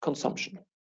stage, consumption.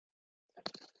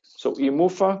 So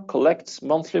EUMOFA collects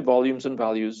monthly volumes and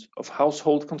values of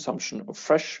household consumption of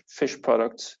fresh fish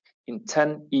products in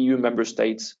 10 EU member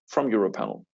states from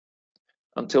Europanel.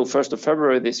 Until 1st of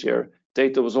February this year,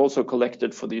 data was also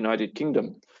collected for the United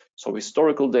Kingdom, so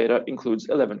historical data includes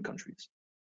 11 countries.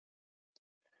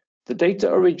 The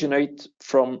data originate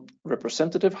from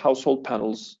representative household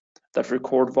panels that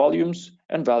record volumes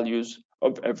and values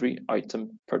of every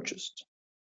item purchased.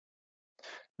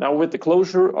 Now, with the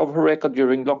closure of HoReCa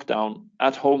during lockdown,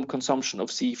 at-home consumption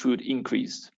of seafood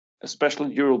increased,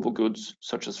 especially durable goods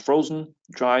such as frozen,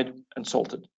 dried, and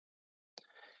salted.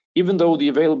 Even though the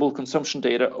available consumption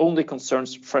data only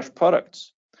concerns fresh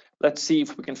products, let's see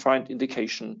if we can find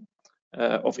indication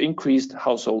of increased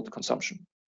household consumption.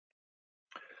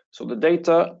 So the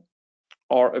data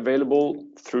are available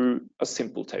through a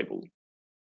simple table.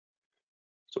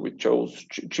 So we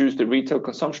choose the retail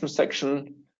consumption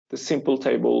section, the simple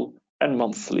table, and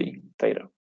monthly data.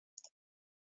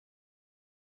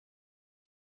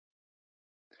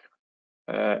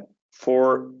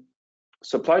 For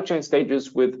supply chain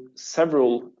stages with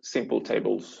several simple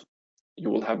tables, you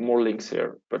will have more links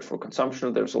here, but for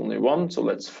consumption, there's only one, so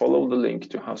let's follow the link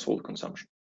to household consumption.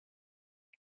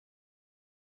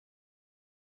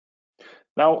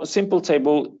 Now, a simple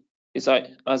table is,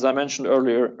 as I mentioned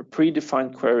earlier, a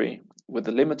predefined query with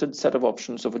a limited set of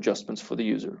options of adjustments for the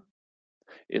user.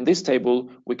 In this table,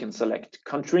 we can select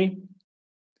country,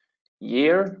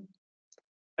 year,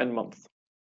 and month.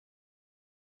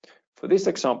 For this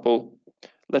example,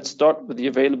 let's start with the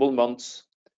available months,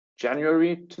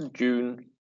 January to June,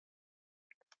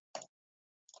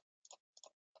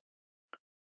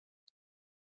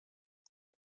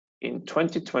 in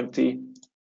 2020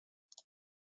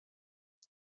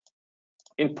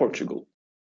 in Portugal.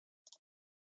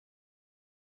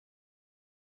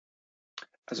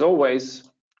 As always,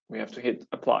 we have to hit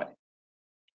apply.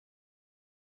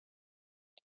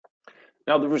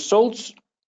 Now the results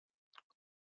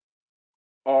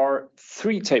are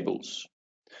three tables.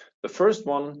 The first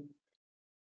one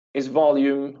is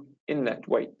volume in net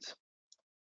weight.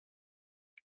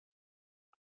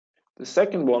 The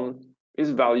second one is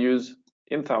values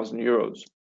in 1,000 euros.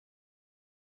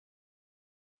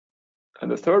 And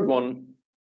the third one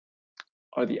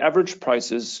are the average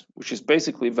prices, which is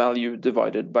basically value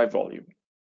divided by volume.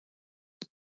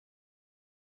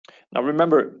 Now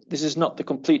remember, this is not the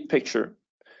complete picture,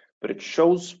 but it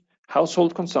shows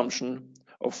household consumption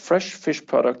of fresh fish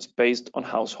products based on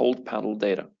household panel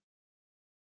data.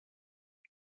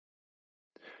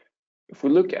 If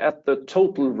we look at the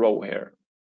total row here,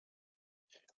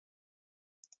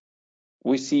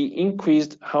 we see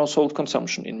increased household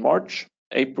consumption in March,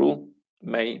 April,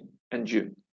 May, and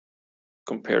June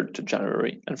compared to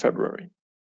January and February.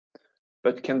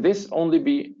 But can this only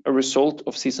be a result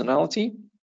of seasonality?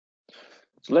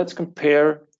 So let's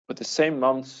compare with the same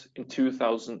months in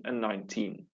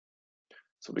 2019.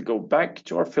 So we go back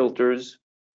to our filters,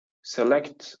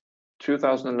 select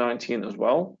 2019 as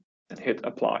well, and hit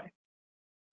apply.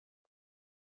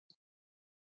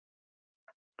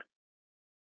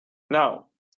 Now,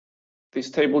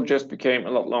 this table just became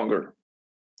a lot longer,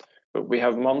 but we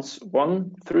have months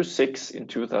 1 through 6 in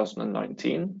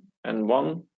 2019 and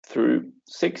 1 through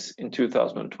 6 in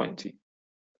 2020.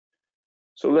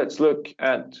 So let's look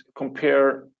at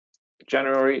compare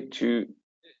January to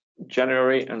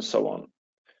January and so on.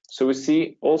 So we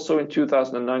see also in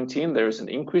 2019 there is an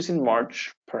increase in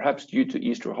March, perhaps due to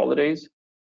Easter holidays,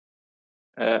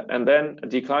 and then a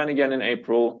decline again in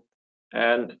April,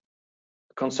 and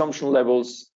consumption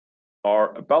levels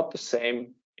are about the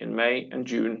same in May and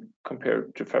June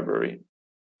compared to February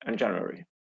and January.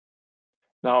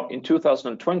 Now in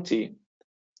 2020,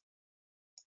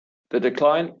 the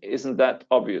decline isn't that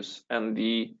obvious, and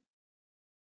the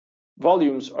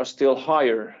volumes are still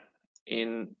higher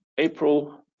in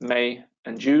April, May,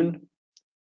 and June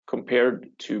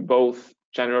compared to both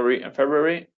January and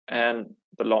February and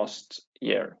the last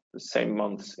year, the same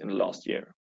months in the last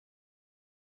year.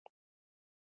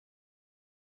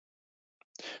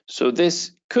 So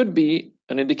this could be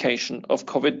an indication of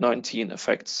COVID-19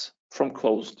 effects from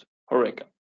closed HoReCa.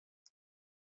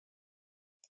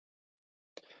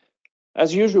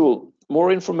 As usual,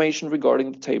 more information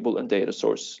regarding the table and data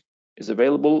source is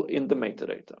available in the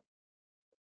metadata.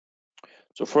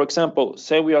 So for example,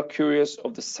 say we are curious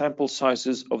of the sample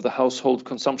sizes of the household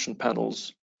consumption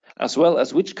panels, as well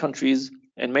as which countries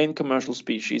and main commercial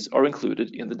species are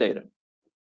included in the data.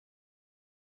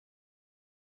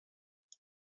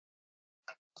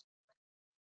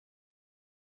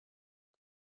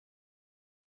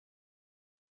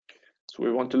 So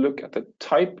we want to look at the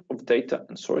type of data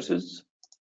and sources.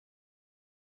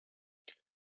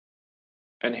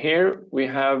 And here we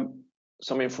have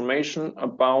some information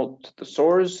about the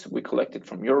source we collected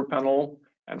from Europanel,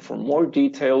 and for more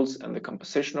details and the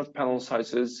composition of panel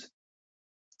sizes,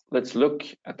 let's look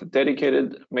at the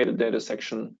dedicated metadata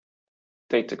section,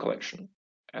 data collection.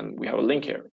 And we have a link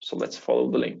here, so let's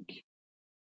follow the link.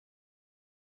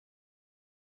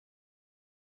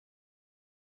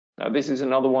 Now this is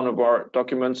another one of our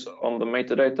documents on the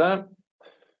metadata,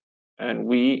 and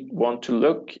we want to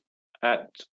look at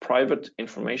private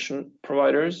information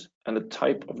providers and the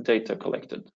type of data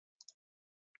collected.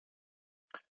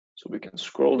 So we can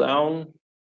scroll down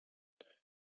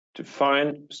to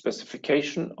find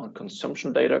specification on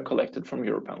consumption data collected from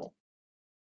Europanel.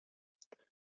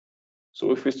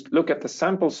 So if we look at the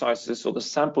sample sizes or the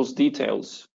samples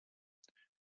details,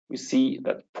 we see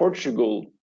that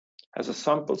Portugal has a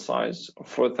sample size of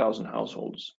 4,000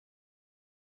 households.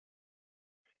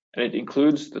 And it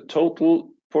includes the total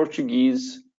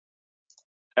Portuguese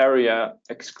area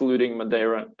excluding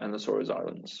Madeira and the Azores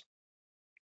Islands.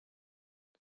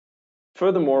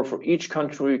 Furthermore, for each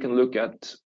country, we can look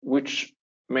at which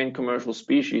main commercial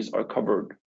species are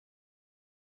covered.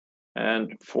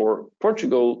 And for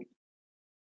Portugal,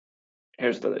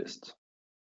 here's the list.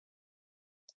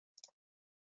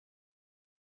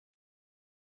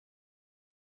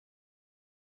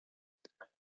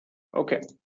 Okay.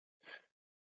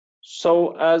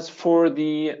 So as for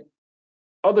the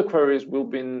other queries we've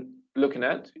been looking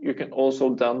at, you can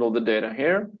also download the data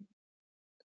here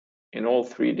in all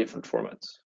three different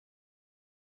formats.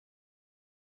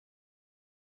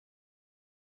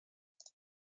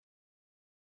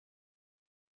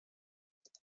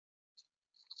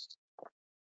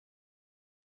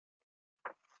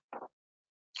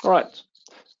 All right,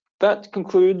 that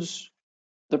concludes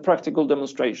the practical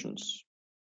demonstrations.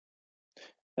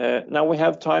 Now we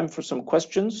have time for some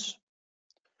questions.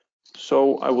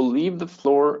 So I will leave the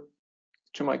floor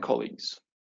to my colleagues.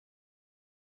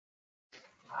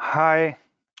 Hi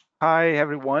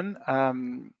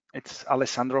everyone. It's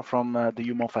Alessandro from the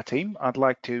EUMOFA team. I'd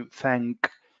like to thank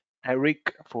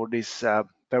Eric for this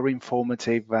very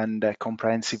informative and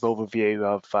comprehensive overview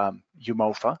of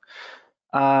EUMOFA.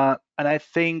 And I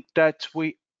think that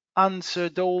we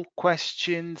answered all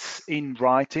questions in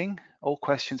writing, all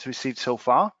questions received so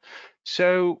far.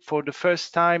 So for the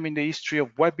first time in the history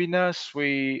of webinars,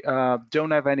 we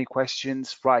don't have any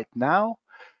questions right now.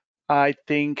 I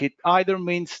think it either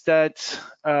means that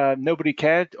nobody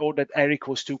cared or that Eric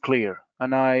was too clear.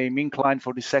 And I'm inclined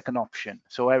for the second option.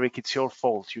 So Eric, it's your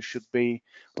fault. You should be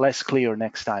less clear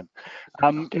next time.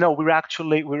 Okay. No, we're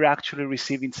actually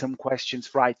receiving some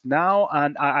questions right now.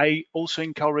 And I also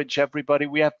encourage everybody,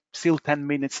 we have still 10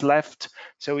 minutes left.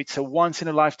 So it's a once in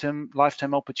a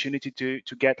lifetime opportunity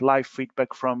to get live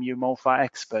feedback from EUMOFA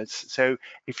experts. So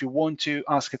if you want to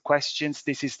ask questions,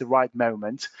 this is the right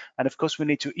moment. And of course, we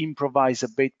need to improvise a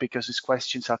bit because these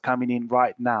questions are coming in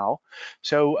right now.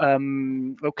 So,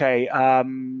 okay,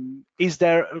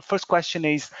 first question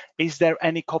is there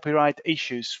any copyright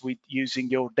issues with using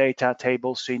your data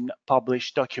tables in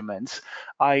published documents?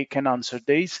 I can answer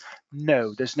these.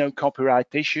 No, there's no copyright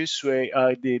issues.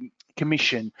 The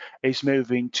Commission is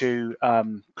moving to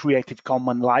Creative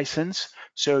Commons license,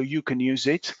 so you can use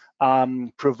it,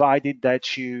 provided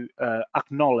that you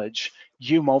acknowledge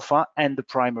EUMOFA and the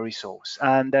primary source.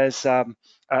 And there's a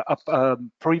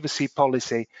privacy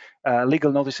policy,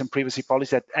 legal notice and privacy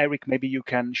policy that Eric, maybe you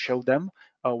can show them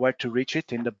where to reach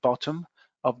it in the bottom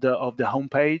of the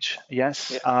homepage.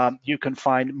 Yes, yeah. You can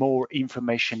find more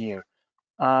information here.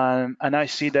 And I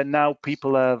see that now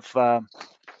people have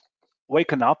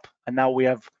waken up, and now we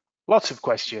have lots of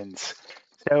questions.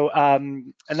 So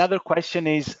another question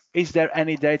is there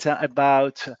any data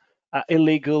about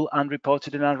illegal,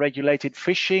 unreported and unregulated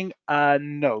fishing?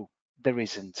 No, there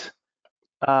isn't.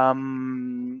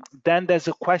 Then there's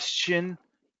a question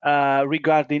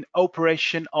regarding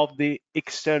operation of the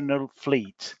external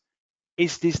fleet.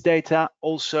 Is this data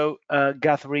also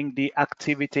gathering the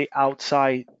activity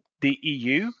outside the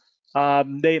EU?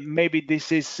 Maybe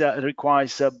this is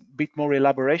requires a bit more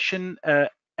elaboration.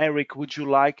 Eric, would you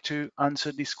like to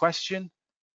answer this question?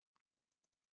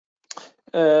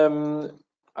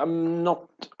 I'm not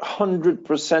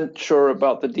 100% sure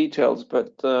about the details,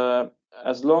 but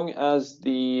as long as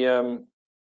the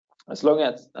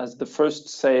first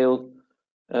sale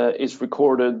is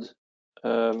recorded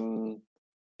in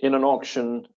an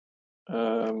auction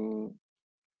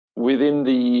within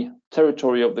the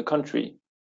territory of the country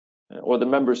or the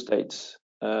member states,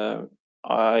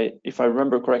 if I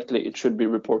remember correctly, it should be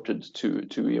reported to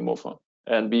EUMOFA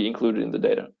and be included in the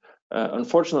data.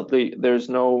 Unfortunately, there's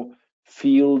no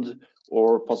field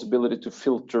or possibility to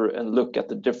filter and look at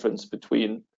the difference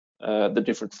between the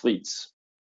different fleets.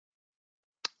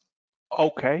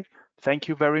 Okay, thank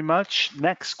you very much.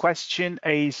 Next question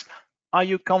is, are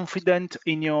you confident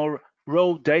in your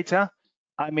raw data?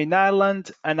 I'm in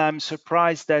Ireland and I'm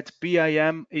surprised that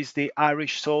BIM is the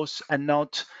Irish source and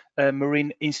not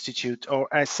Marine Institute or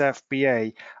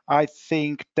SFPA. I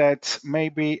think that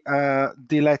maybe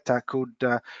Diletta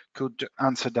could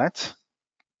answer that.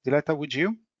 Diletta, would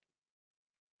you?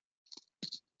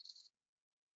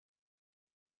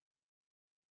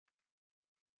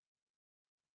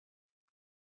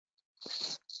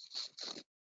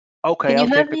 Okay, Can you I'll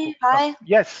hear take me? the. Hi.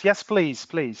 Yes, please,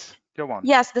 go on.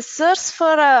 Yes, the source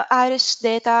for Irish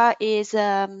data is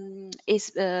BIM,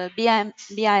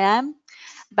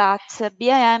 but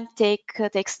BIM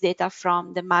takes data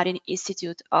from the Marine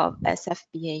Institute of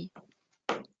SFPA.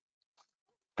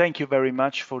 Thank you very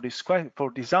much for this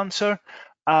answer.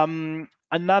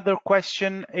 Another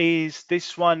question is,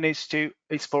 this one is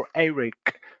for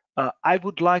Eric. I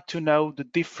would like to know the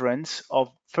difference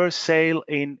of first sale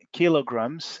in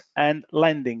kilograms and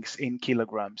landings in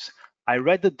kilograms. I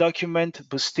read the document,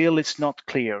 but still it's not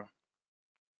clear.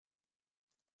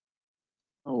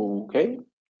 Okay,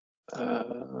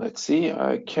 let's see.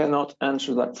 I cannot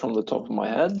answer that from the top of my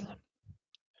head.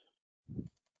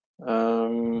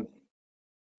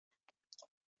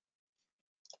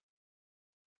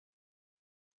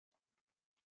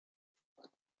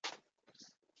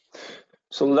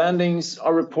 So landings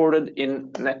are reported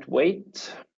in net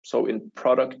weight, so in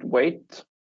product weight,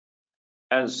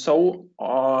 and so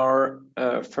are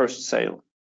first sale.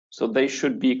 So they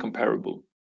should be comparable.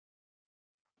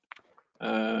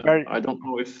 I don't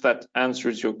know if that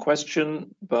answers your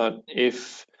question, but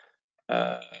if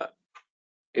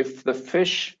the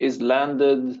fish is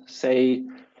landed, say,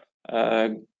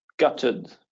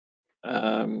 gutted,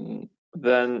 then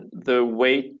the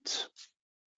weight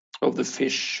of the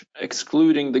fish,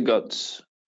 excluding the guts,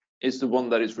 is the one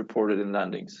that is reported in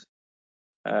landings.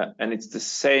 And it's the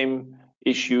same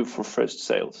issue for first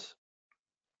sales.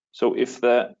 So if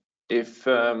the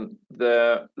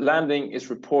landing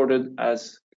is reported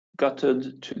as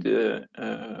gutted to the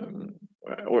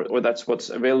or that's what's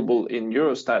available in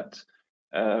Eurostat,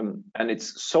 and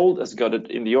it's sold as gutted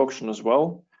in the auction as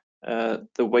well,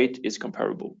 the weight is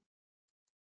comparable.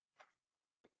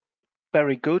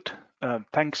 Very good.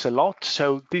 Thanks a lot.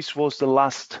 So this was the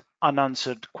last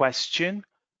unanswered question.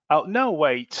 Oh, no,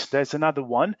 wait, there's another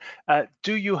one.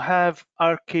 Do you have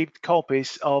archived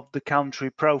copies of the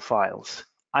country profiles?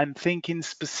 I'm thinking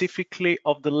specifically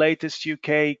of the latest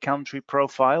UK country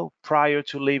profile prior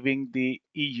to leaving the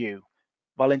EU.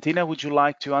 Valentina, would you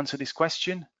like to answer this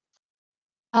question?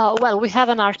 Well, we have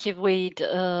an archive with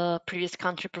previous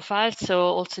country profiles, so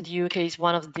also the UK is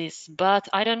one of these. But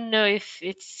I don't know if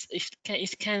it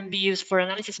can be used for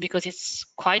analysis because it's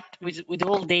quite with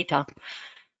all data.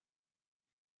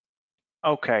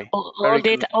 Okay. All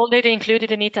data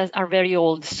included in it are very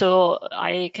old, so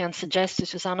I can suggest to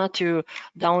Susanna to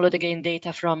download again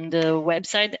data from the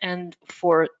website, and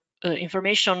for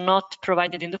information not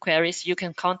provided in the queries, you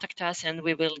can contact us and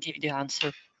we will give you the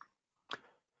answer.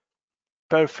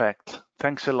 Perfect.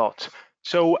 Thanks a lot.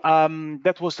 So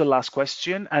that was the last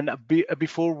question. And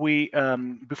before we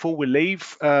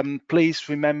leave, please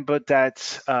remember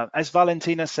that, as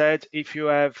Valentina said, if you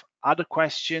have other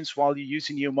questions while you're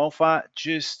using EUMOFA,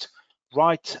 just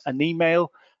write an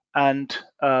email, and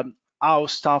our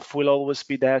staff will always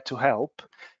be there to help.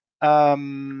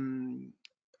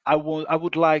 I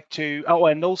would like to,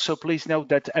 and also please note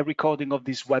that a recording of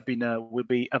this webinar will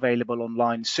be available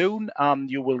online soon.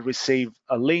 You will receive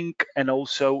a link and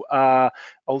also all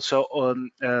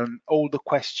the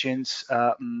questions,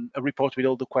 a report with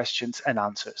all the questions and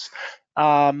answers.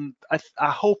 I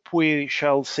hope we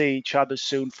shall see each other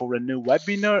soon for a new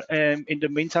webinar. And in the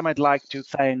meantime, I'd like to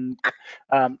thank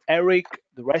Eric,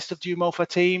 the rest of the EUMOFA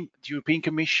team, the European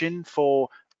Commission for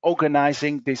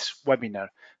organizing this webinar.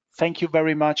 Thank you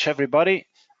very much, everybody.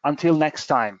 Until next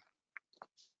time.